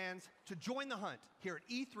 our fans, to join the hunt here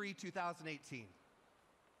at E3 2018.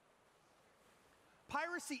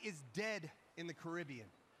 Piracy is dead in the Caribbean.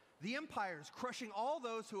 The Empire is crushing all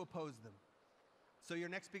those who oppose them. So your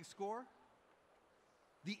next big score?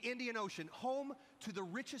 The Indian Ocean, home to the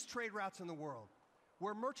richest trade routes in the world,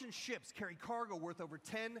 where merchant ships carry cargo worth over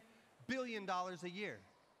 $10 billion a year.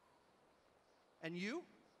 And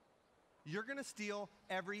you're gonna steal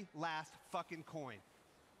every last fucking coin.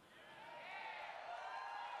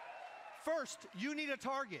 First, you need a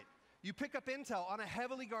target. You pick up intel on a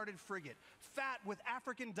heavily guarded frigate, fat with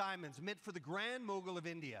African diamonds meant for the Grand Mogul of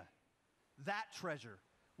India. That treasure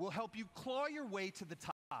will help you claw your way to the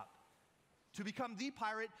top, to become the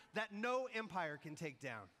pirate that no empire can take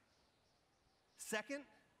down. Second,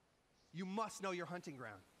 you must know your hunting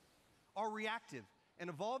ground. Our reactive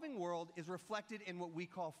and evolving world is reflected in what we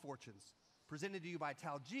call fortunes, presented to you by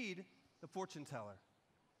Taljid, the fortune teller.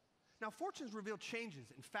 Now, fortunes reveal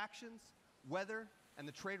changes in factions, weather, and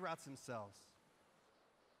the trade routes themselves.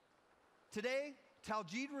 Today,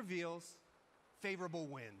 Taljid reveals favorable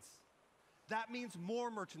winds. That means more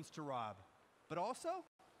merchants to rob, but also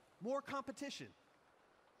more competition.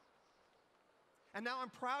 And now I'm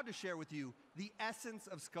proud to share with you the essence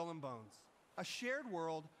of Skull and Bones, a shared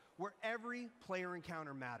world where every player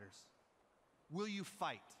encounter matters. Will you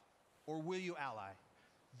fight or will you ally?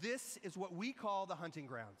 This is what we call the hunting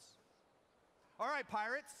grounds. All right,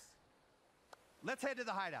 pirates, let's head to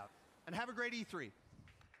the hideout and have a great E3.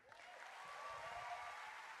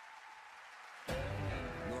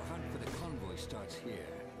 Your hunt for the convoy starts here,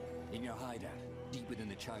 in your hideout, deep within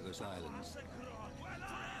the Chagos Islands.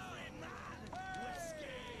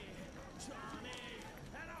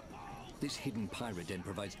 This hidden pirate den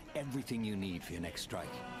provides everything you need for your next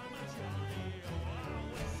strike.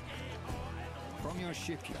 From your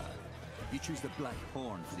shipyard, you choose the Black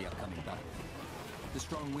Horn for the upcoming battle. The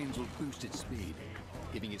strong winds will boost its speed,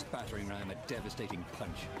 giving its battering ram a devastating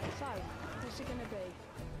punch. So, what's it gonna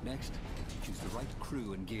be? Next, choose the right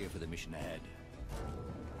crew and gear for the mission ahead.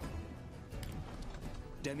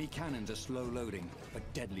 Demi-cannons are slow-loading, but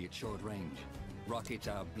deadly at short range. Rockets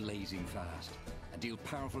are blazing fast and deal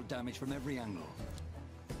powerful damage from every angle.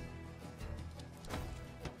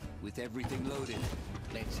 With everything loaded,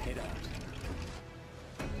 let's head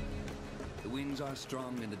out. The winds are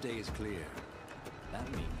strong and the day is clear. That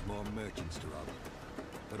means more merchants to rob,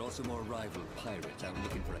 but also more rival pirates out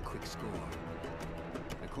looking for a quick score.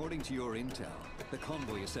 According to your intel, the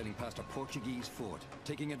convoy is sailing past a Portuguese fort,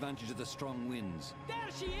 taking advantage of the strong winds. There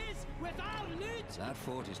she is, with our loot! That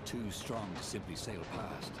fort is too strong to simply sail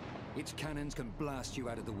past. Its cannons can blast you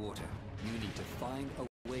out of the water. You need to find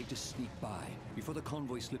a way to sneak by before the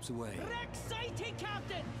convoy slips away. Wreck sighted,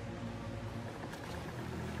 Captain!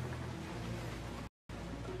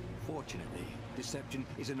 Fortunately, deception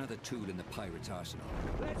is another tool in the pirate's arsenal.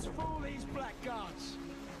 Let's fool these blackguards!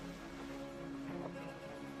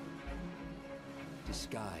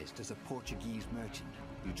 Disguised as a Portuguese merchant,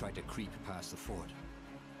 you try to creep past the fort.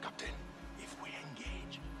 Captain, if we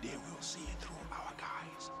engage, they will see it through our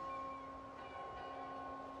guys.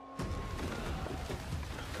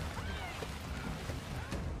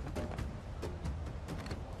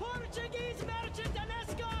 Portuguese merchant and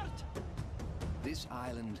escort! This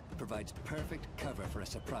island provides perfect cover for a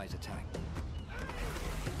surprise attack.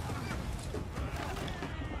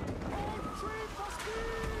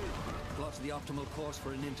 Plots the optimal course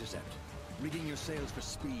for an intercept, rigging your sails for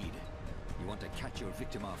speed. You want to catch your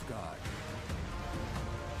victim off guard.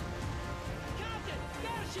 Captain,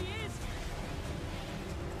 there she is!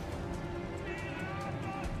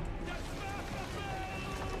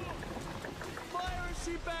 Fire as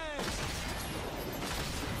she bangs!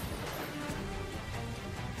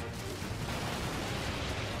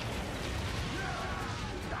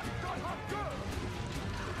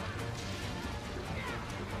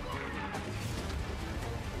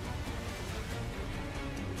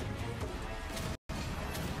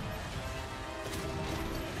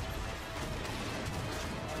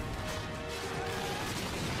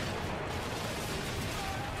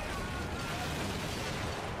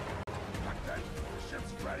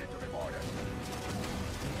 Ready to be boarded.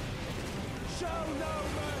 Show no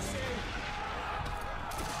mercy!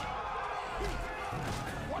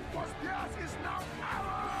 What was theirs is now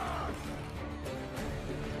ours!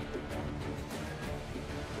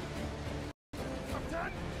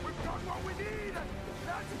 Captain, we've got what we need!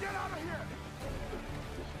 Let's get out of here!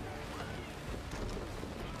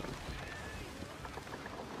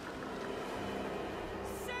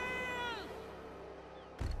 Sail!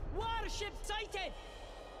 Warship sighted!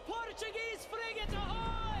 Portuguese frigate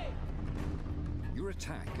ahoy! Your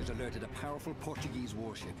attack has alerted a powerful Portuguese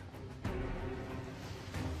warship.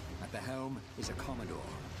 At the helm is a Commodore,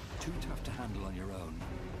 too tough to handle on your own.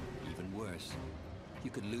 Even worse, you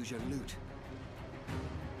could lose your loot.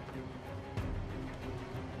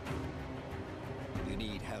 You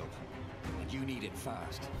need help, and you need it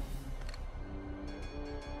fast.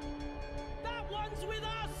 That one's with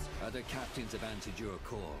us! Other captains have answered your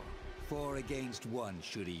call. 4 against 1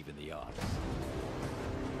 should even the odds.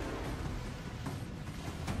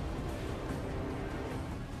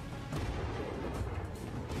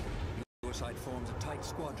 Your side forms a tight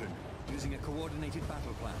squadron, using a coordinated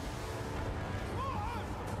battle plan.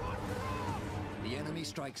 The enemy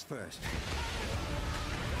strikes first.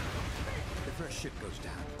 The first ship goes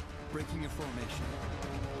down, breaking your formation.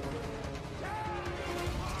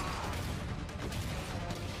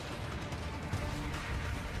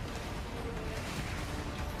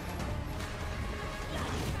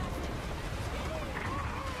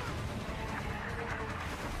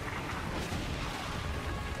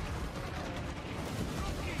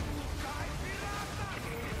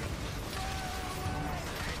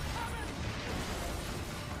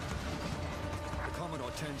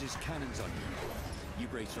 turns his cannons on you. You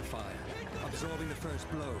brace for fire, absorbing the first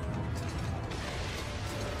blow.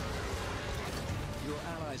 Your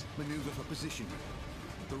allies maneuver for position.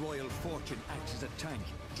 The Royal Fortune acts as a tank,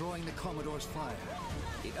 drawing the Commodore's fire.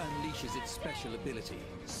 It unleashes its special ability,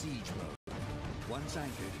 Siege Mode. Once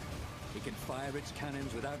anchored, it can fire its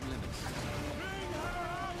cannons without limits.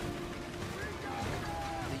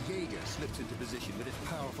 The Jaeger slips into position with its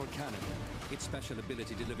powerful cannon. Its special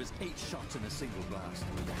ability delivers 8 shots in a single blast,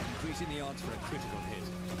 increasing the odds for a critical hit.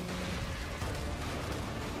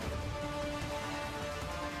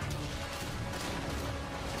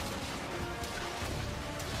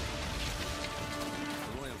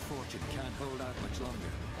 The Royal Fortune can't hold out much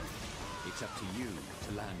longer. It's up to you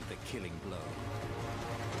to land the killing blow.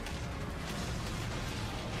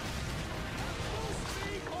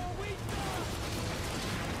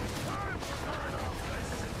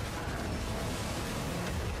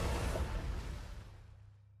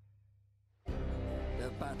 The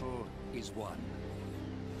battle is won.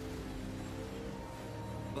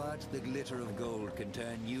 But the glitter of gold can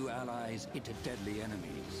turn new allies into deadly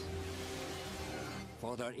enemies.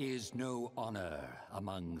 For there is no honor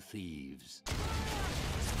among thieves.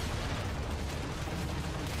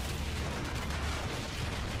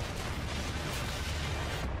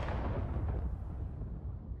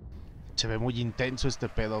 Se ve muy intenso este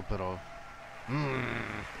pedo, pero...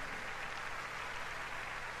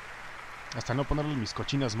 Hasta no ponerle mis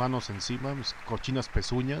cochinas manos encima, mis cochinas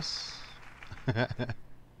pezuñas.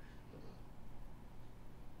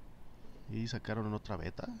 Y sacaron otra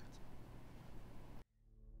beta.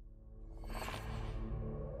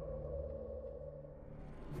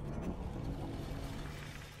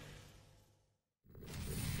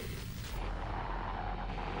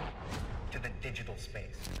 To the digital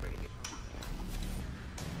space.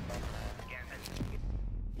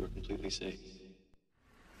 You're completely safe.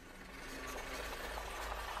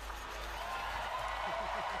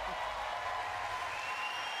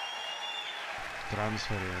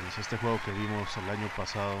 Transference, este juego que vimos el año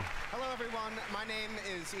pasado. Hello everyone, my name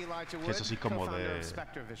is Elijah Que Wood, es así como co-founder de... of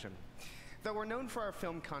Spectrovision. Though we're known for our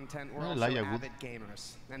film content, we're also Elijah Wood. avid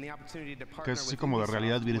gamers, and the opportunity to Que partner es así with como de Ubisoft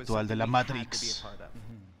realidad was virtual de something la we had to be Matrix. a part of.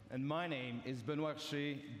 And my name is Benoit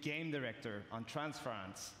Richer, Game Director on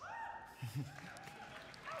Transference.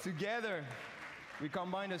 Together, we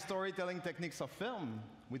combine the storytelling techniques of film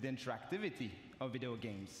with the interactivity of video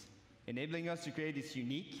games, enabling us to create this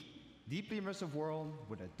unique, deeply immersive world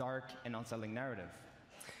with a dark and unsettling narrative.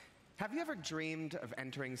 Have you ever dreamed of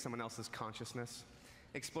entering someone else's consciousness,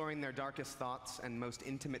 exploring their darkest thoughts and most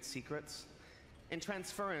intimate secrets? In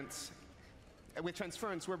Transference, with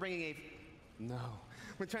Transference, we're bringing a... No.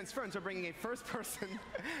 With Transference, we're bringing a first-person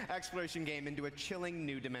exploration game into a chilling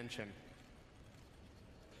new dimension.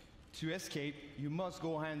 To escape, you must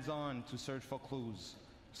go hands-on to search for clues,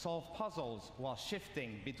 solve puzzles while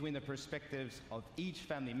shifting between the perspectives of each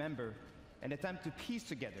family member, and attempt to piece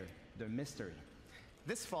together their mystery.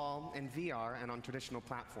 This fall, in VR and on traditional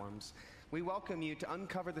platforms, we welcome you to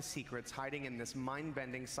uncover the secrets hiding in this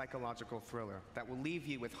mind-bending psychological thriller that will leave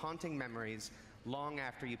you with haunting memories long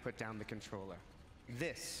after you put down the controller.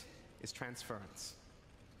 This is Transference.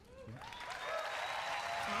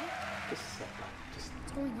 What's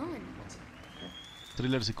going on?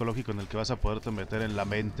 Thriller psicológico en el que vas a poderte meter en la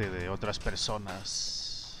mente de otras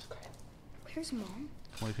personas. Where's Mom?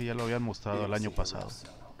 Como dije, ya lo habían mostrado el año pasado.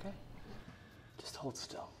 Okay? Just hold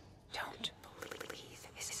still. Don't believe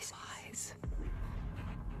his lies.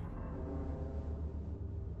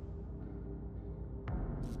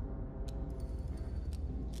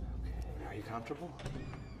 Okay, are you comfortable?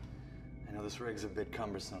 I know this rig's a bit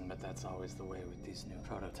cumbersome, but that's always the way with these new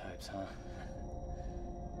prototypes, huh?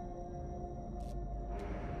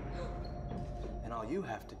 And all you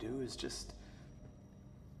have to do is just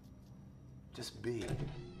be.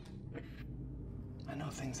 I know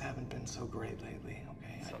things haven't been so great lately,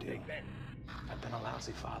 okay? I do. I've been a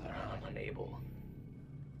lousy father, huh? Unable.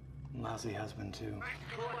 Lousy husband, too.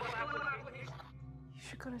 You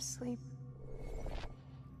should go to sleep.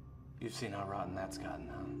 You've seen how rotten that's gotten,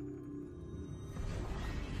 huh?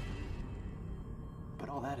 But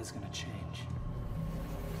all that is gonna change.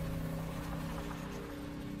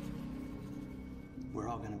 We're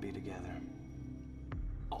all gonna be together.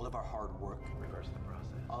 All of our hard work, reverse the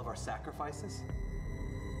process. All of our sacrifices,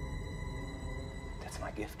 that's my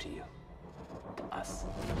gift to you. Us.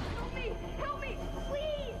 Help me! Help me!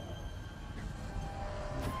 Please!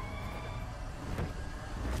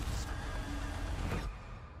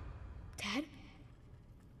 Dad?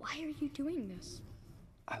 Why are you doing this?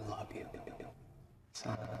 I love you,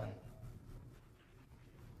 son.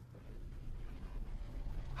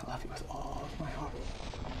 love you with all of my heart.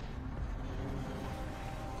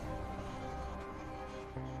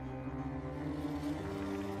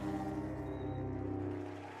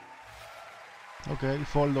 Ok,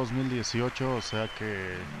 Fall 2018, o sea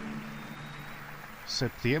que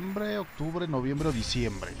septiembre, octubre, noviembre o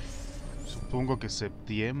diciembre. Supongo que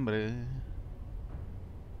septiembre.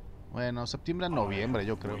 Bueno, septiembre a noviembre,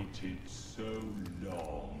 yo creo. So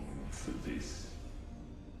long for this.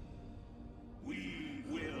 We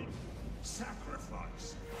will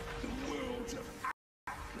sacrifice the world of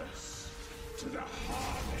Atlas to the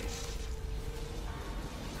harvest.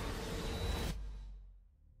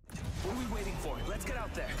 What are we waiting for? Let's get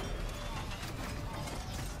out there.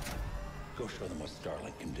 Go show them what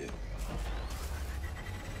Starlink can do.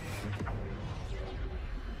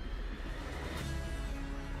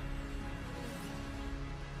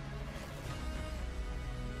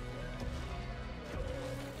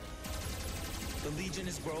 The Legion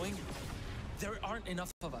is growing. There aren't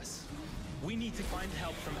enough of us. We need to find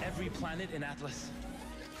help from every planet in Atlas.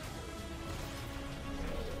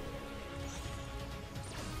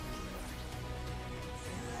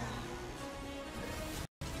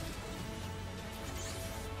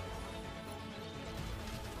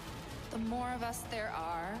 The more of us there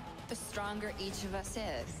are, the stronger each of us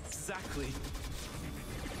is. Exactly.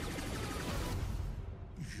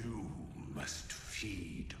 You must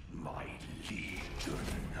feed my legion.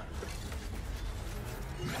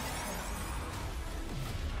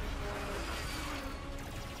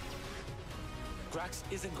 Drax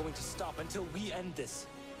isn't going to stop until we end this.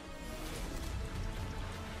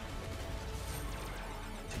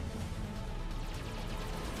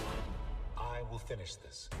 I will finish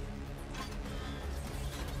this.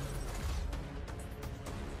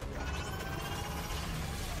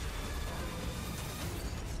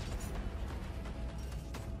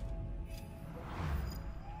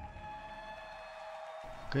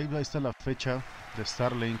 Ok, ahí está la fecha de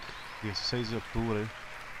Starlink, 16 de octubre.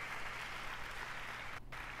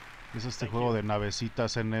 Es este juego de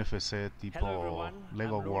navecitas NFC tipo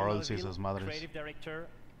Lego Worlds y esas madres. Creative Director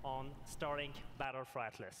on Starlink Battle for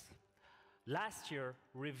Atlas. Last year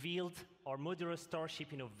revealed our modular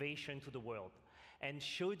starship innovation to the world and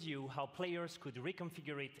showed you how players could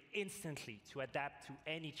reconfigure it instantly to adapt to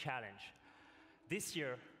any challenge. This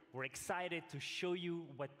year, we're excited to show you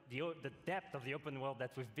what the depth of the open world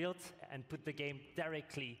that we've built and put the game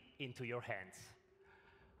directly into your hands.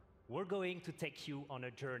 We're going to take you on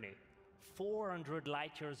a journey 400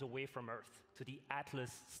 light years away from Earth to the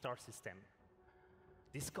Atlas star system.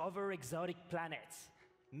 Discover exotic planets,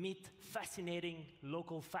 meet fascinating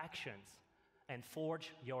local factions, and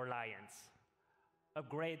forge your alliance.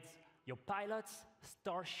 Upgrade your pilots,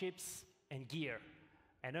 starships, and gear,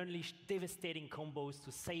 and unleash devastating combos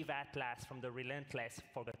to save Atlas from the relentless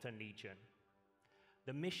Forgotten Legion.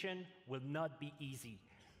 The mission will not be easy.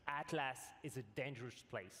 Atlas is a dangerous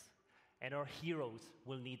place, and our heroes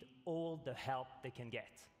will need all the help they can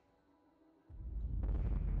get.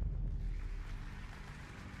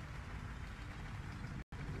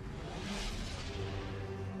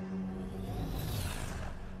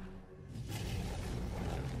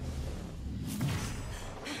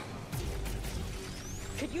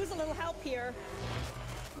 Could use a little help here.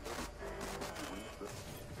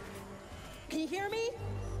 Can you hear me?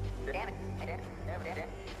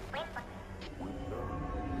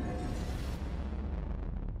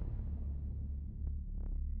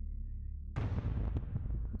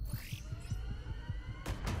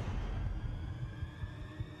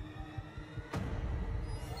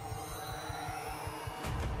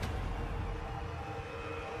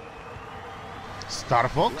 ¿Star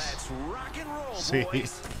Fox? Sí.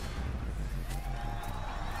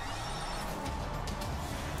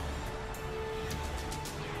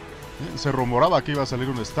 Se rumoraba que iba a salir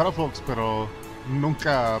un Star Fox, pero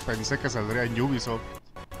nunca pensé que saldría en Ubisoft.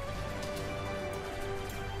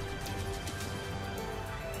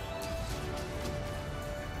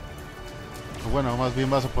 Bueno, más bien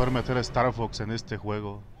vas a poder meter a Star Fox en este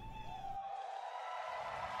juego.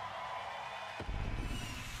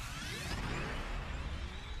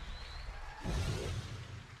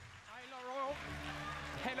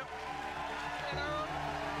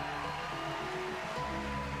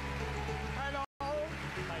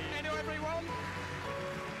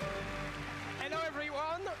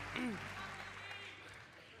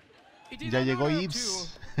 Ya llegó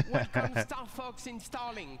Ibs. Welcome Star Fox in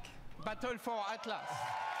Starlink, Battle for Atlas.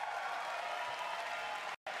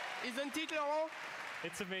 Isn't it, Laurent?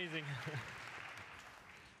 It's amazing.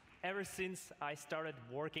 Ever since I started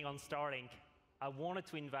working on Starlink, I wanted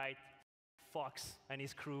to invite Fox and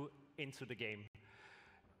his crew into the game.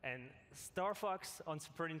 And Star Fox on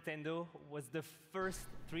Super Nintendo was the first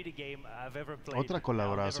 3D game I've ever played. Otra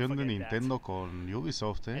colaboración de Nintendo con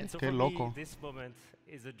Ubisoft, ¿eh? So Qué for loco. me, this moment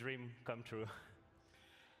is a dream come true.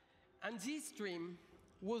 And this dream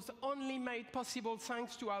was only made possible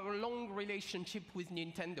thanks to our long relationship with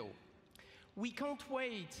Nintendo. We can't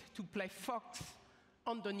wait to play Fox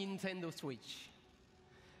on the Nintendo Switch.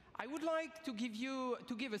 I would like to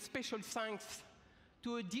give a special thanks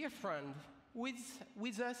to a dear friend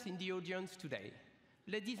with us in the audience today.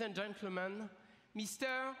 Ladies and gentlemen,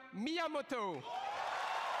 Mr. Miyamoto.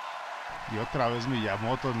 Y otra vez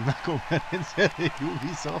Miyamoto en una conferencia de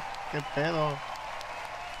Ubisoft. ¿Qué pedo?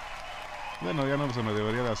 Bueno, ya no se me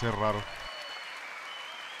debería de hacer raro.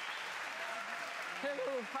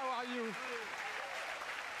 Hello, how are you?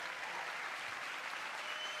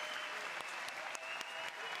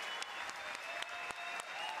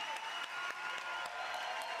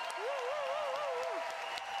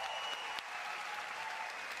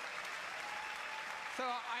 So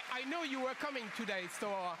I know you were coming today, so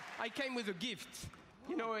I came with a gift.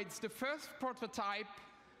 You know, it's the first prototype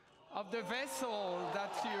of the vessel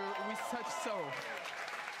that we such saw.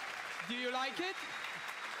 Do you like it?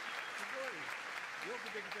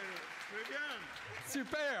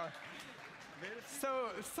 Super. So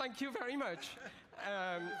thank you very much.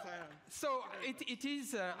 So it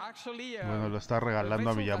is actually. Bueno, lo está regalando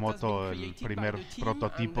a Miyamoto el primer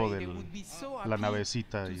prototipo de la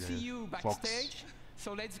navecita y de Fox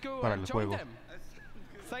para el juego.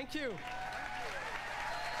 Thank you.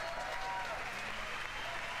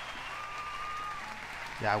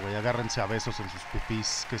 Ya, güey, agárrense a besos en sus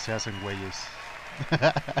pipís, que se hacen güeyes.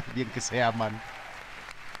 Bien que se aman.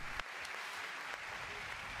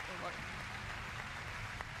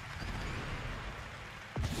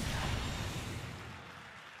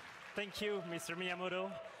 Thank you, Mr.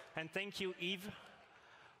 Miyamoto, and thank you, Yves.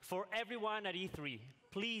 For everyone at E3,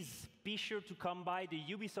 please be sure to come by the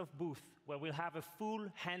Ubisoft booth, where we'll have a full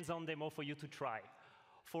hands-on demo for you to try.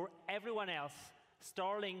 For everyone else,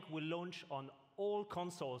 Starlink will launch on all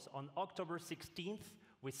consoles on October 16th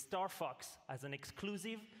with Star Fox as an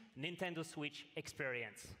exclusive Nintendo Switch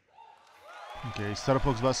experience. Ok, Star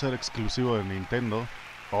Fox va a ser exclusivo de Nintendo.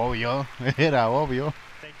 Obvio, era obvio.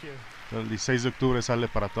 Thank you. El 16 de octubre sale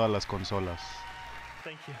para todas las consolas.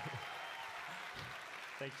 Thank you.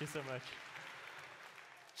 Thank you so much.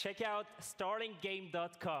 Check out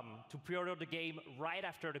starlinkgame.com to pre-order the game right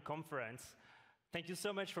after the conference. Thank you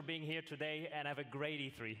so much for being here today, and have a great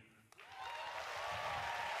E3.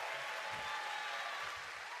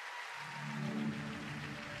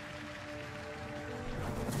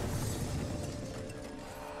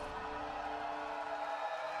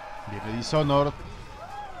 Viene Dishonored.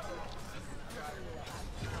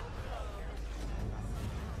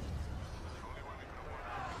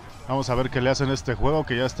 Vamos a ver qué le hacen a este juego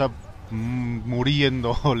que ya está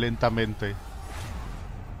muriendo lentamente.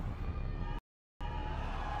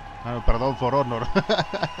 Ah, no, perdón, For Honor.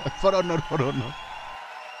 For Honor.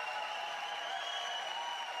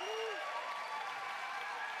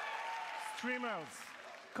 Streamers,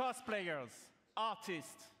 cosplayers,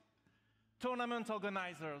 artists, tournament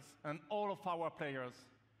organizers, and all of our players,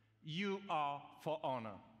 you are For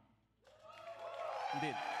Honor.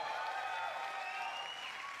 Indeed.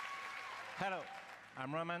 Hello,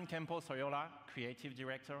 I'm Roman Campos Oriola, Creative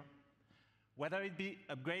Director. Whether it be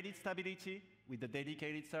upgraded stability with the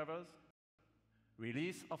dedicated servers,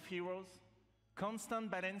 release of heroes, constant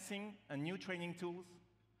balancing and new training tools,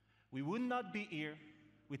 we would not be here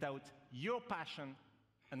without your passion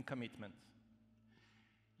and commitment.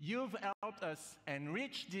 You've helped us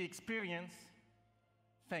enrich the experience.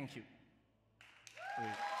 Thank you.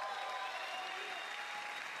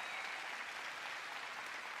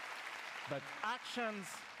 But actions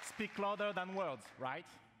speak louder than words, right?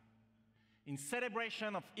 In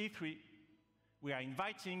celebration of E3, we are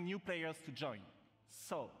inviting new players to join.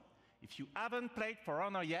 So, if you haven't played For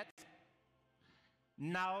Honor yet,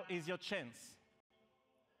 now is your chance.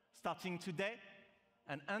 Starting today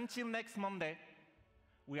and until next Monday,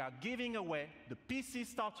 we are giving away the PC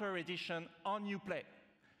Starter Edition on Uplay.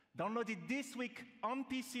 Download it this week on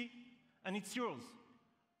PC, and it's yours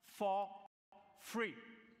for free.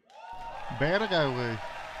 Verga, güey.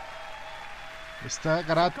 Está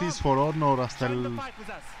gratis For Honor hasta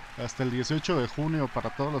el 18 de junio para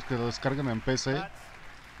todos los que lo descarguen en PC.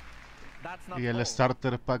 Y el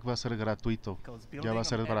Starter Pack va a ser gratuito. Ya va a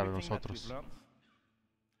ser para nosotros.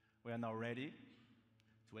 We are now ready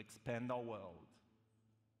to expand our world.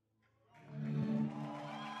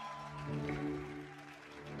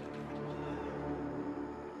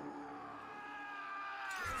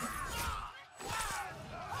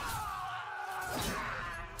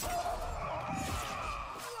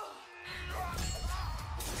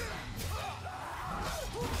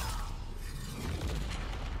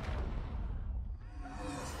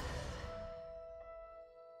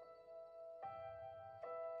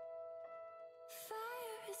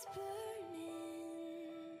 is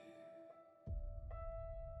burning,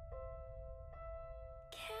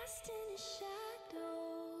 casting a shadow.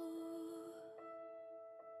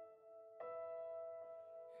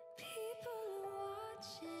 People are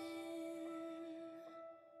watching,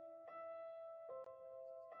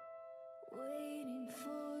 waiting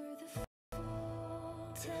for the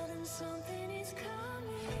fall. Tell them something is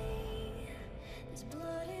coming. There's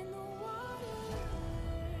blood in the water.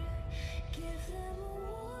 Give them a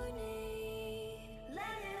warning.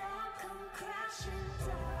 Let it all come crashing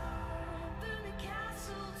down. Burn the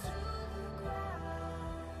castle to the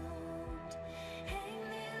ground. Hang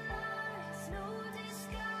their lives, no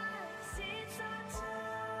disguise. It's our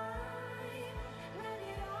time. Let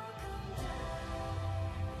it all come down.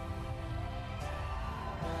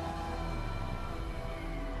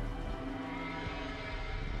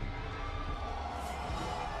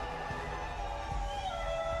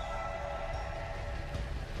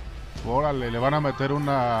 Órale, le van a meter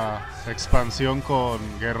una expansión con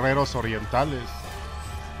guerreros orientales.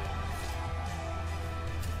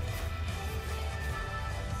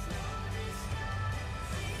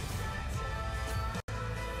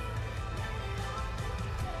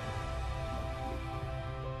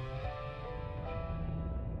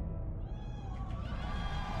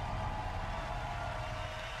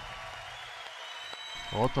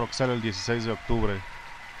 Otro que sale el 16 de octubre.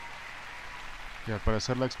 Y al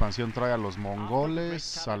parecer la expansión trae a los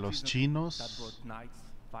mongoles, a los chinos.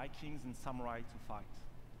 Vikings and samurai to fight.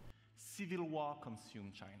 Civil war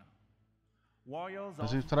consumed China. Warriors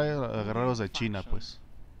Así trae a guerreros de China, pues.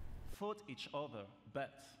 Fought each other,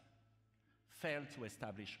 but failed to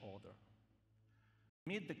establish order.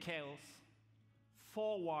 Amid the chaos,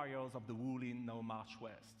 4 warriors of the Wulin now march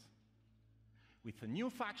west. With a new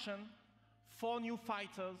faction, 4 new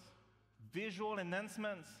fighters, visual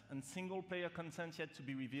enhancements, and single-player content yet to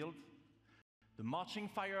be revealed, the Marching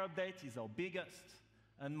Fire update is our biggest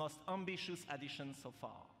and most ambitious addition so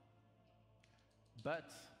far.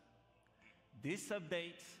 But this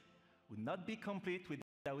update would not be complete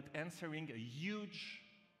without answering a huge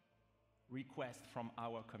request from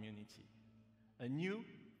our community. A new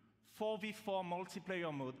 4v4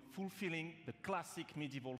 multiplayer mode fulfilling the classic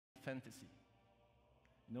medieval fantasy.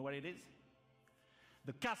 You know what it is?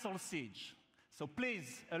 The Castle Siege. So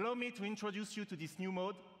please, allow me to introduce you to this new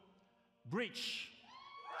mode, Breach.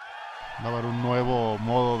 Va a haber un nuevo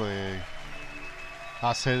modo de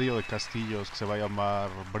asedio de castillos que se va a llamar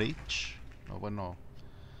Breach. O bueno,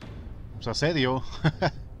 pues asedio.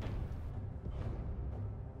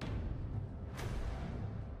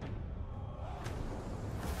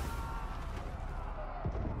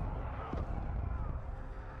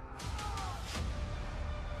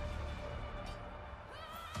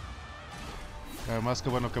 Además que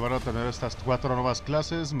bueno, que van a tener estas 4 nuevas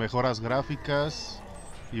clases, mejoras gráficas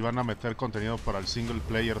y van a meter contenido para el single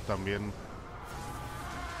player también.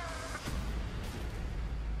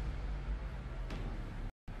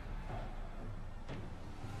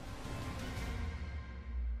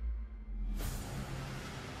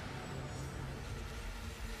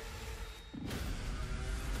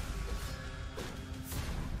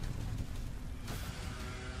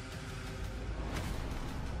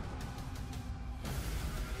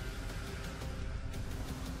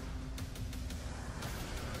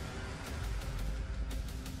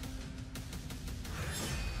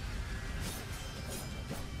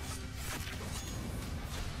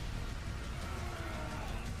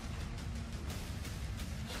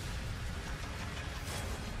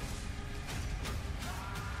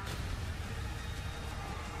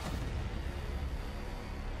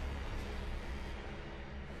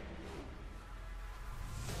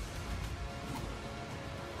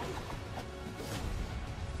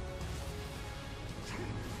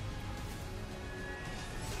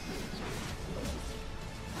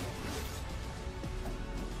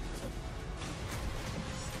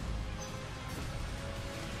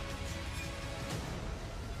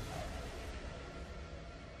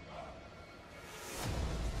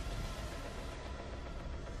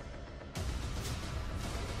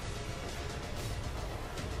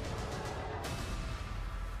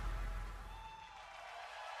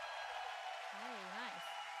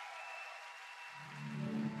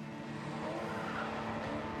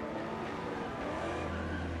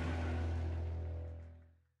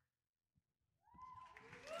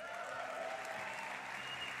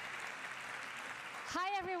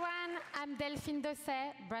 Hi everyone, I'm Delphine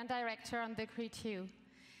Dosset, brand director on The Crew 2.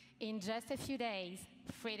 In just a few days,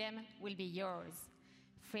 freedom will be yours.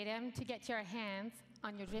 Freedom to get your hands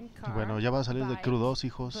Y bueno, ya va a salir de Crew 2,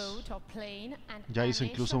 hijos. Ya hice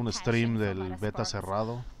incluso un stream del beta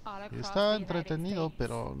cerrado. Está entretenido,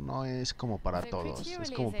 pero no es como para todos.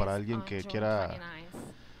 Es como para alguien que quiera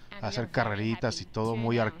hacer carreritas y todo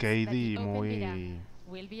muy arcade y muy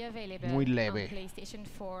leve. PlayStation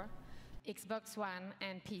 4, Xbox One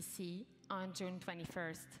and PC on June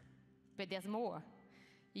 21st. But there's more.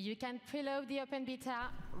 You can preload the open beta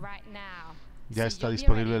right now. Ya está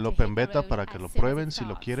disponible el Open Beta para que lo prueben si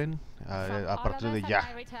lo quieren a partir de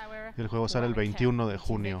ya. El juego sale el 21 de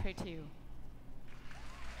junio.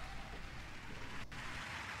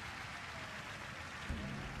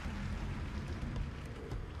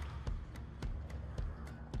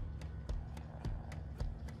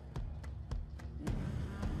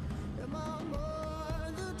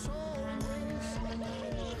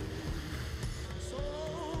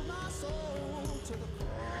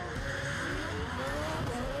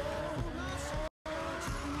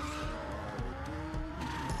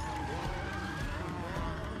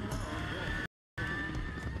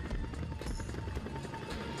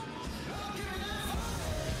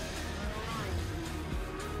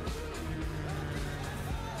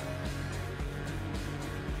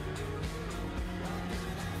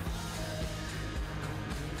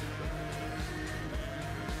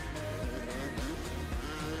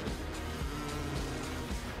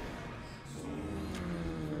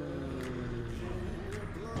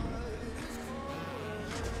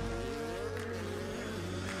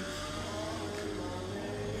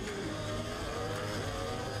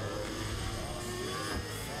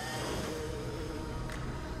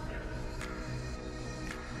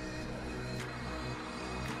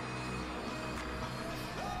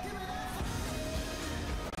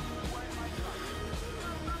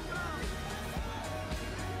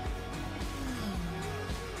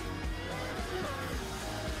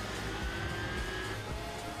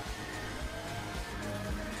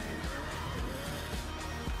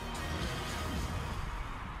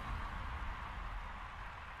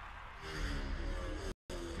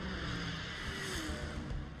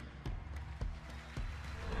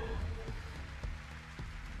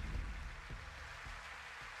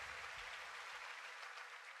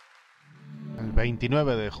 El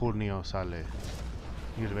 29 de junio sale.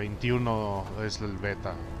 Y el 21 es el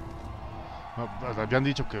beta. No, habían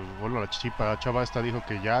dicho que, bueno, la chava esta dijo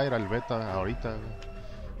que ya era el beta ahorita.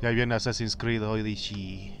 Ya viene Assassin's Creed hoy,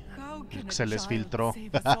 dice. Se les filtró.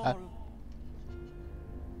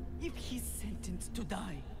 If he's sentenced to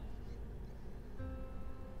die.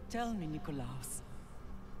 Tell me, Nicolaus.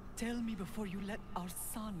 Tell me before you let our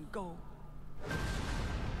son go.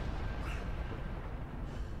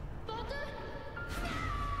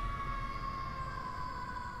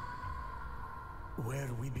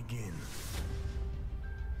 Where we begin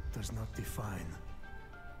does not define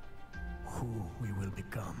who we will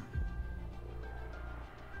become.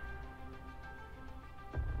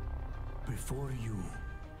 Before you,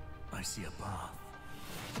 I see a path.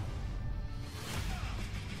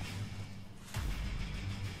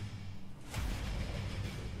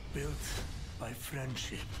 Built by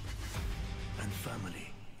friendship and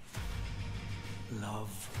family,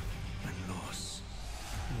 love and loss,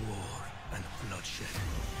 war and bloodshed.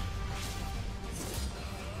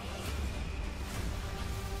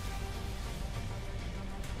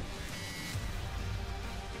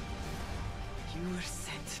 You were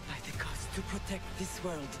sent by the gods to protect this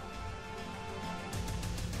world.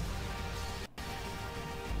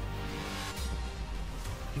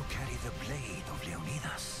 You carry the blade of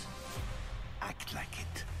Leonidas. Act like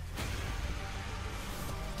it.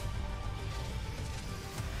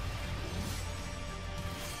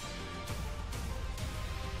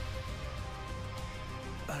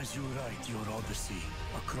 As you write your odyssey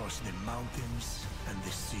across the mountains and the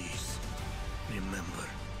seas, remember,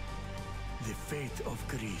 the fate of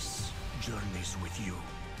Greece journeys with you.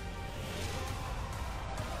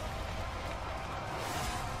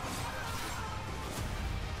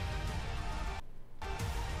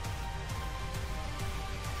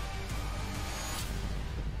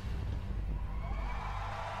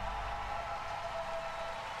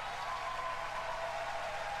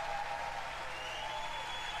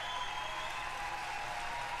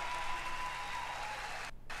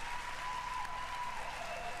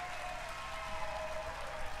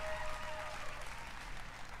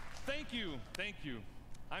 Thank you.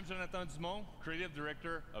 I'm Jonathan Dumont, creative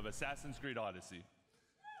director of Assassin's Creed Odyssey.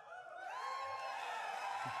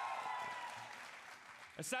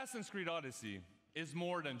 Assassin's Creed Odyssey is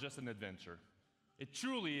more than just an adventure. It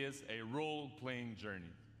truly is a role-playing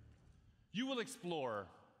journey. You will explore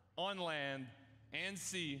on land and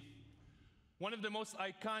sea one of the most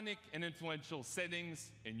iconic and influential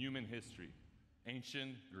settings in human history,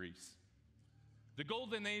 ancient Greece. The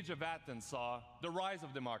golden age of Athens saw the rise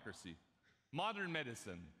of democracy, modern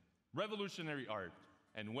medicine, revolutionary art,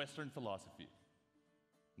 and Western philosophy.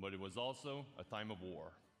 But it was also a time of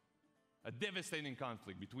war. A devastating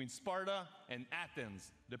conflict between Sparta and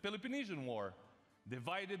Athens, the Peloponnesian War,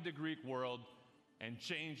 divided the Greek world and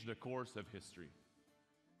changed the course of history.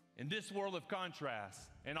 In this world of contrast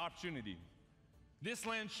and opportunity, this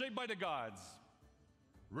land shaped by the gods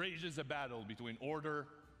rages a battle between order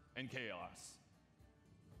and chaos.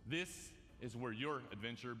 This is where your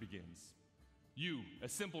adventure begins. You, a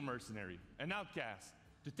simple mercenary, an outcast,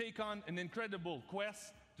 to take on an incredible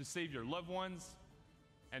quest to save your loved ones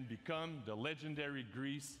and become the legendary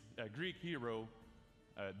Greek hero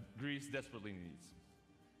Greece desperately needs.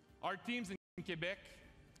 Our teams in Quebec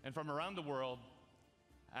and from around the world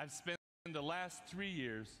have spent the last 3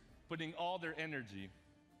 years putting all their energy,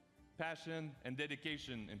 passion, and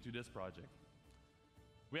dedication into this project.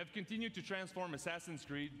 We have continued to transform Assassin's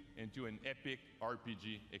Creed into an epic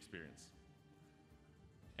RPG experience.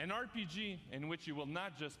 An RPG in which you will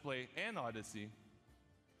not just play an Odyssey,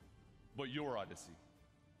 but your Odyssey,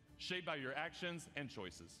 shaped by your actions and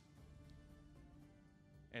choices.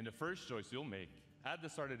 And the first choice you'll make at the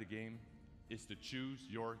start of the game is to choose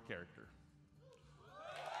your character.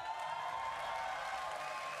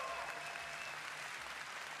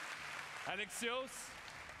 Alexios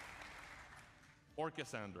or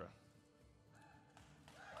Cassandra?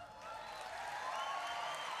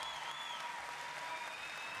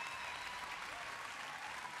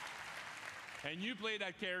 And you play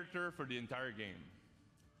that character for the entire game.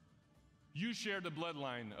 You share the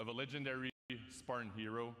bloodline of a legendary Spartan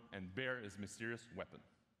hero and bear his mysterious weapon.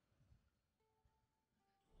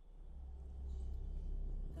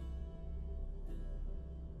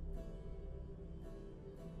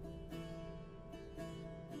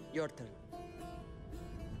 Your turn.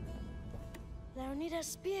 Leonida's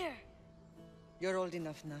spear. You're old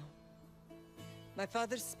enough now. My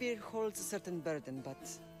father's spear holds a certain burden, but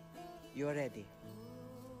you're ready.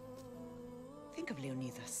 Think of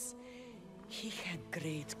Leonidas. He had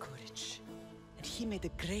great courage, and he made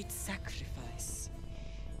a great sacrifice.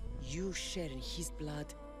 You share in his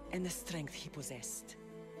blood and the strength he possessed.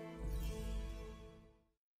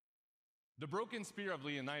 The broken spear of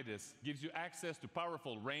Leonidas gives you access to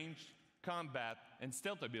powerful ranged, combat, and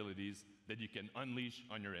stealth abilities that you can unleash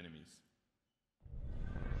on your enemies.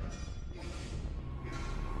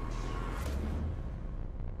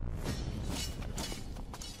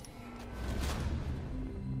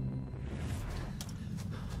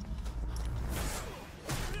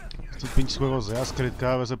 Estos pinches juegos de Ascrid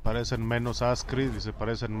cada vez se parecen menos a Ascrid y se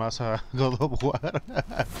parecen más a God of War.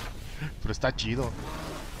 Pero está chido.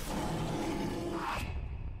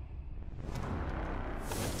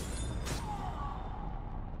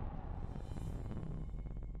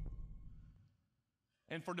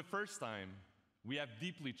 And for the first time, we have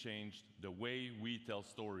deeply changed the way we tell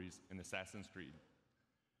stories in Assassin's Creed.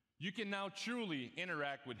 You can now truly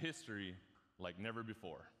interact with history like never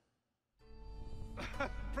before.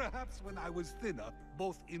 Perhaps when I was thinner,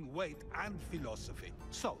 both in weight and philosophy.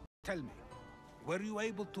 So, tell me, were you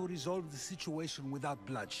able to resolve the situation without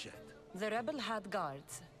bloodshed? The rebel had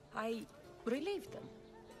guards. I relieved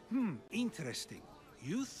them. Interesting.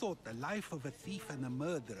 You thought the life of a thief and a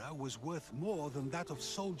murderer was worth more than that of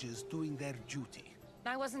soldiers doing their duty.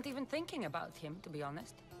 I wasn't even thinking about him, to be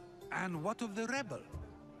honest. And what of the rebel?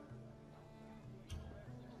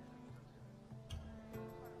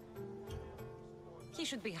 He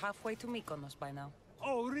should be halfway to Mykonos by now.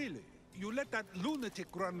 Oh, really? You let that lunatic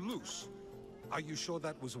run loose? Are you sure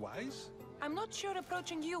that was wise? I'm not sure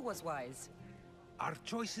approaching you was wise. Our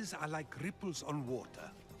choices are like ripples on water.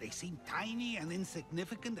 They seem tiny and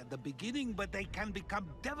insignificant at the beginning, but they can become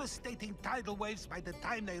devastating tidal waves by the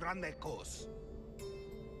time they run their course.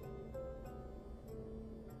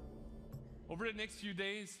 Over the next few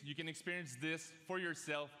days, you can experience this for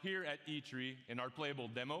yourself here at E3 in our playable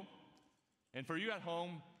demo. And for you at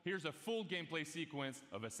home, here's a full gameplay sequence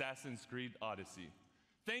of Assassin's Creed Odyssey.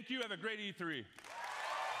 Thank you, have a great E3.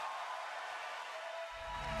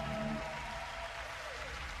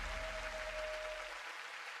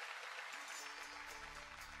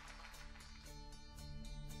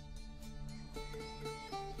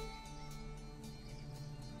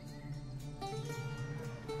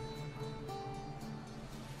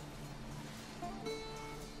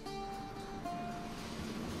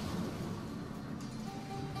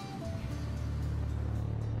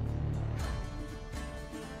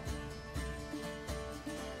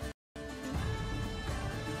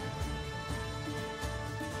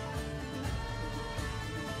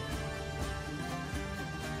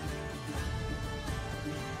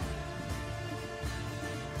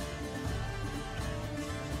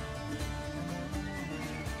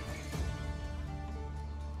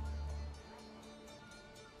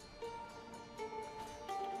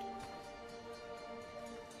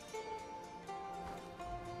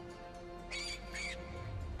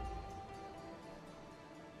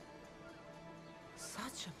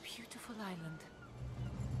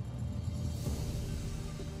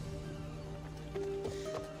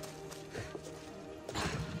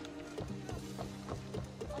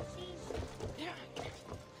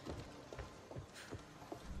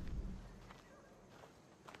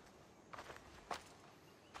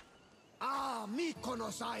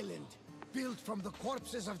 Mykonos Island, built from the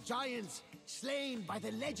corpses of giants slain by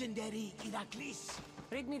the legendary Iraklis.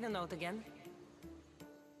 Read me the note again.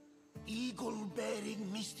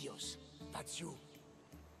 Eagle-bearing Mystios. That's you.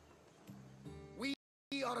 We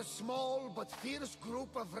are a small but fierce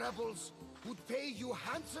group of rebels who'd pay you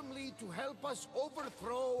handsomely to help us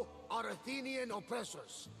overthrow our Athenian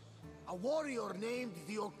oppressors. A warrior named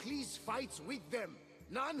Diocles fights with them.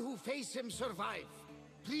 None who face him survive.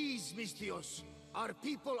 Please, Mystios. Our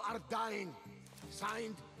people are dying.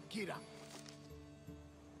 Signed, Kira.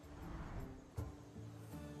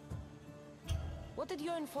 What did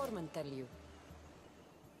your informant tell you?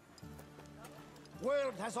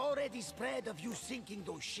 Word has already spread of you sinking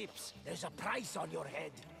those ships. There's a price on your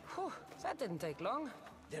head. Whew, that didn't take long.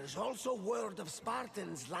 There's also word of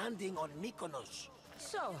Spartans landing on Mykonos.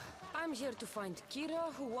 So, I'm here to find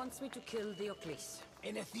Kira, who wants me to kill Diocles.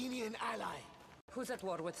 An Athenian ally. Who's at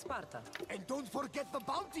war with Sparta. And don't forget the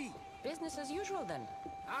bounty! Business as usual, then.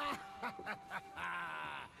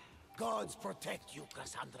 Gods protect you,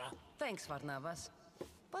 Cassandra. Thanks, Varnavas.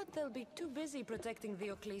 But they'll be too busy protecting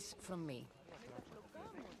Diocles from me.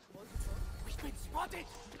 We've been spotted!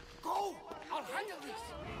 Go! I'll handle this!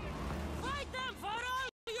 Fight them for all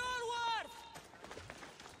you're worth!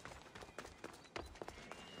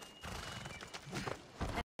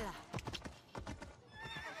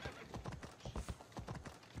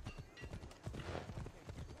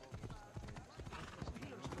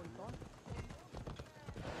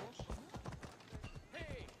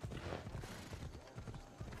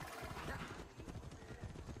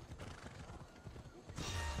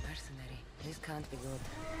 Mercenary, this can't be good.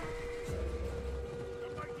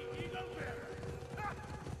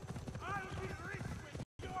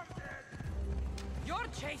 You're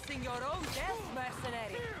chasing your own death,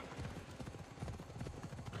 mercenary!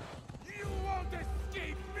 You won't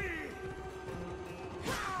escape me!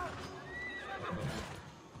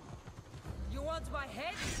 You want my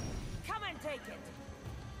head? Come and take it!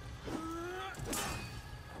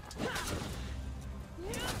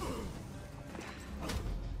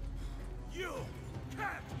 You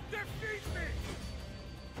can't defeat me!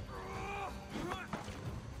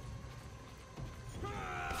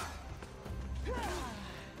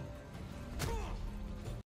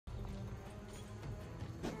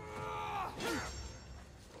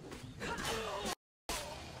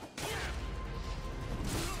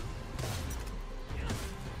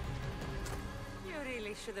 You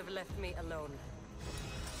really should have left me alone.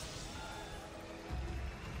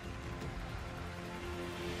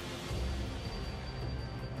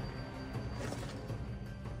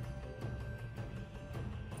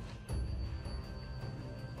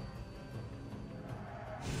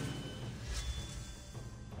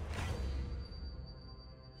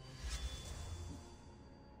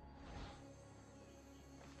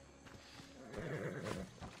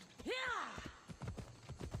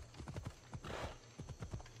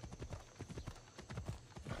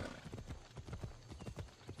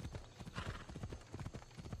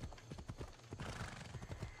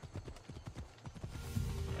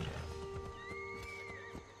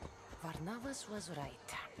 Varnavas was right.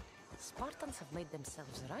 Spartans have made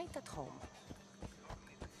themselves right at home.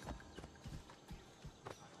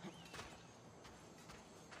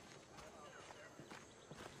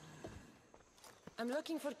 I'm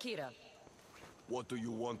looking for Kira. What do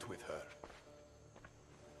you want with her?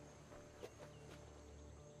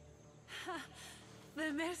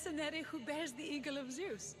 The mercenary who bears the eagle of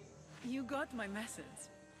Zeus. You got my message.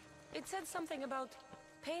 It said something about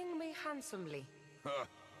paying me handsomely. Huh.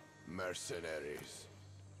 Mercenaries.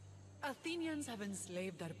 Athenians have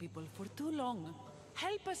enslaved our people for too long.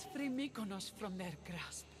 Help us free Mykonos from their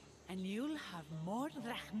grasp, and you'll have more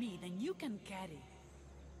drachmi than you can carry.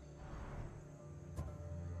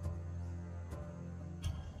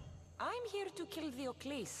 I'm here to kill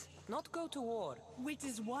Diocles, not go to war. Which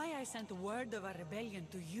is why I sent word of our rebellion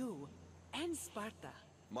to you and Sparta.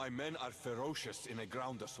 My men are ferocious in a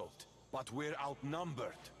ground assault, but we're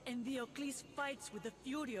outnumbered. And Diocles fights with the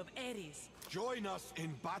fury of Ares. Join us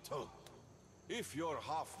in battle. If you're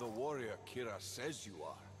half the warrior Kira says you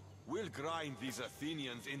are, we'll grind these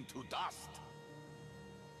Athenians into dust.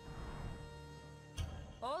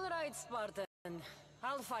 All right, Spartan.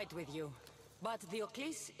 I'll fight with you. But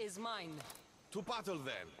Diocles is mine. To battle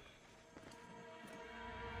then.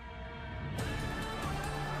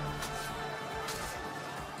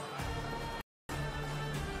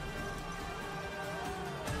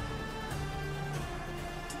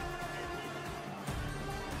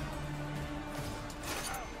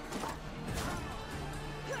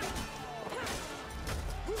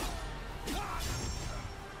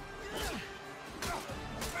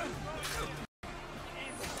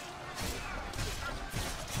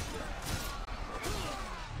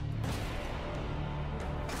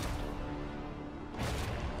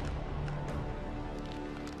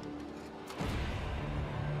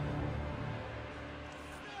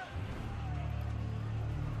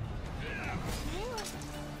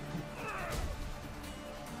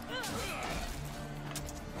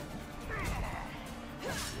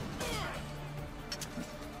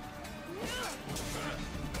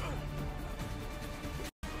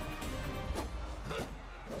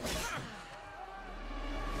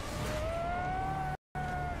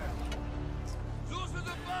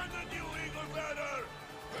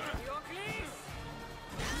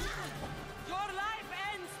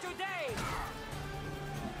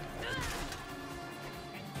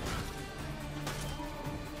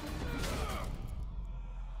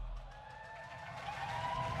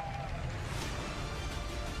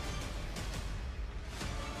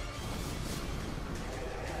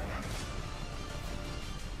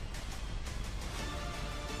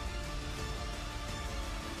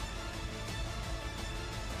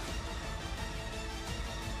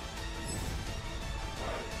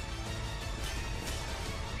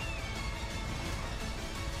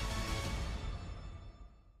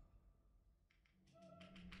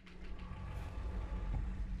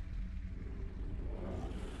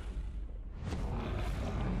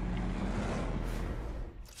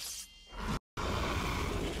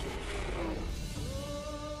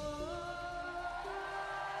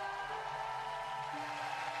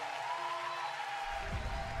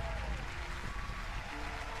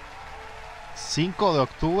 5 de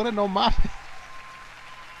octubre, no mames.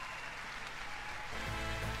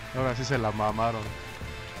 Ahora sí se la mamaron.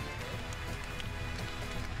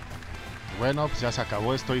 Bueno, pues ya se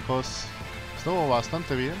acabó esto, hijos. Estuvo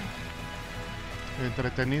bastante bien.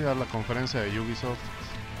 Entretenida la conferencia de Ubisoft.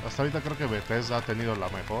 Hasta ahorita creo que Bethesda ha tenido la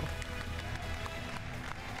mejor.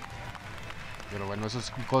 Pero bueno, eso es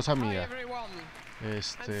cosa mía. And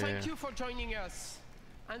thank you for joining us.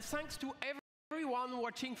 And thanks to everyone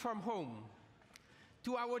watching from home.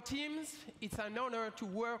 To our teams, it's an honor to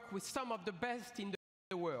work with some of the best in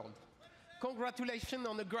the world. Congratulations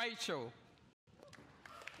on a great show.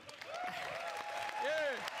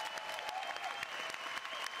 Yeah.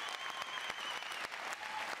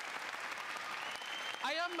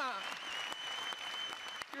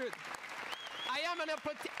 Good. I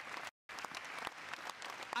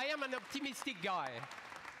am an optimistic guy,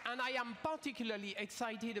 and I am particularly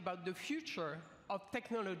excited about the future of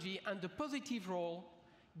technology and the positive role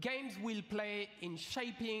games will play in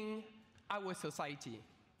shaping our society.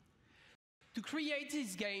 To create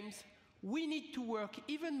these games, we need to work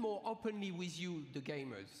even more openly with you, the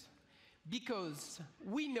gamers, because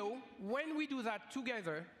we know when we do that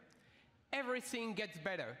together, everything gets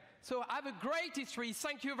better. So have a great E3.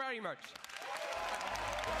 Thank you very much.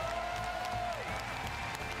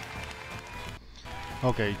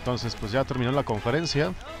 Ok, entonces pues ya terminó la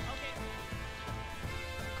conferencia.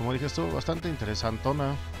 Como dije, estuvo bastante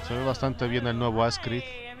interesantona. Se ve bastante bien el nuevo Ascrit.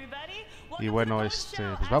 Y bueno,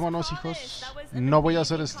 pues vámonos, hijos. No voy a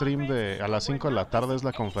hacer stream a las 5 de la tarde, es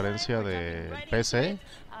la conferencia de PC.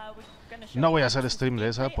 No voy a hacer stream de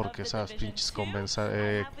esa porque esas pinches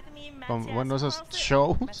esos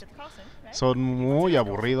shows son muy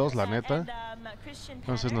aburridos, la neta.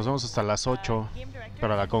 Entonces nos vemos hasta las 8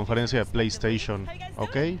 para la conferencia de PlayStation.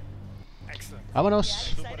 ¿Ok?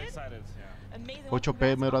 Vámonos. 8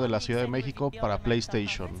 p.m. hora de la Ciudad de México para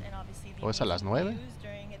PlayStation. ¿O es a las 9?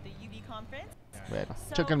 Bueno,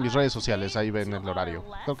 chequen mis redes sociales, ahí ven el horario.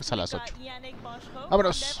 Creo que es a las 8.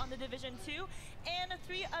 ¡Vámonos! And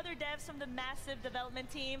 3 other devs from the massive development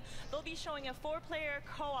team. They'll be showing a 4-player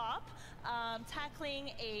co-op, tackling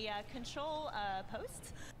a control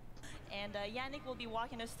post. And Yannick will be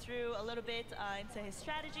walking us through a little bit into his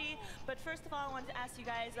strategy. But first of all, I wanted to ask you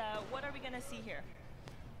guys, what are we going to see here?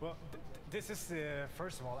 Well, this is,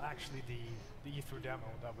 first of all, actually the E3 demo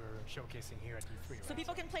that we're showcasing here at E3. So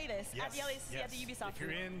people can play this at the LAC, at the Ubisoft. If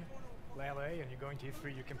you're in LA and you're going to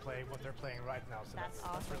E3, you can play what they're playing right now. So that's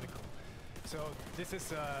awesome. That's really cool. So this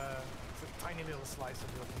is a tiny little slice of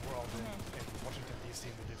the open world in Washington, D.C.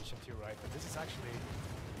 in the Division 2, right? But this is actually,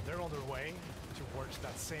 they're on their way towards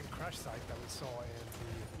that same crash site that we saw in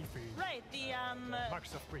the E3. Right, the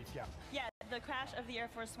Microsoft brief, yeah. Yeah, the crash of the Air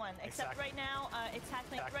Force One. Except right now, it's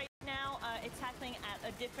tackling at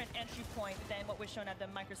a different entry point than what was shown at the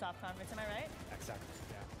Microsoft conference. Am I right? Exactly.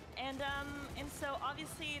 Yeah. And so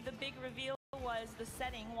obviously the big reveal was the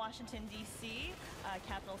setting, Washington, D.C.,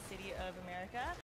 capital city of America.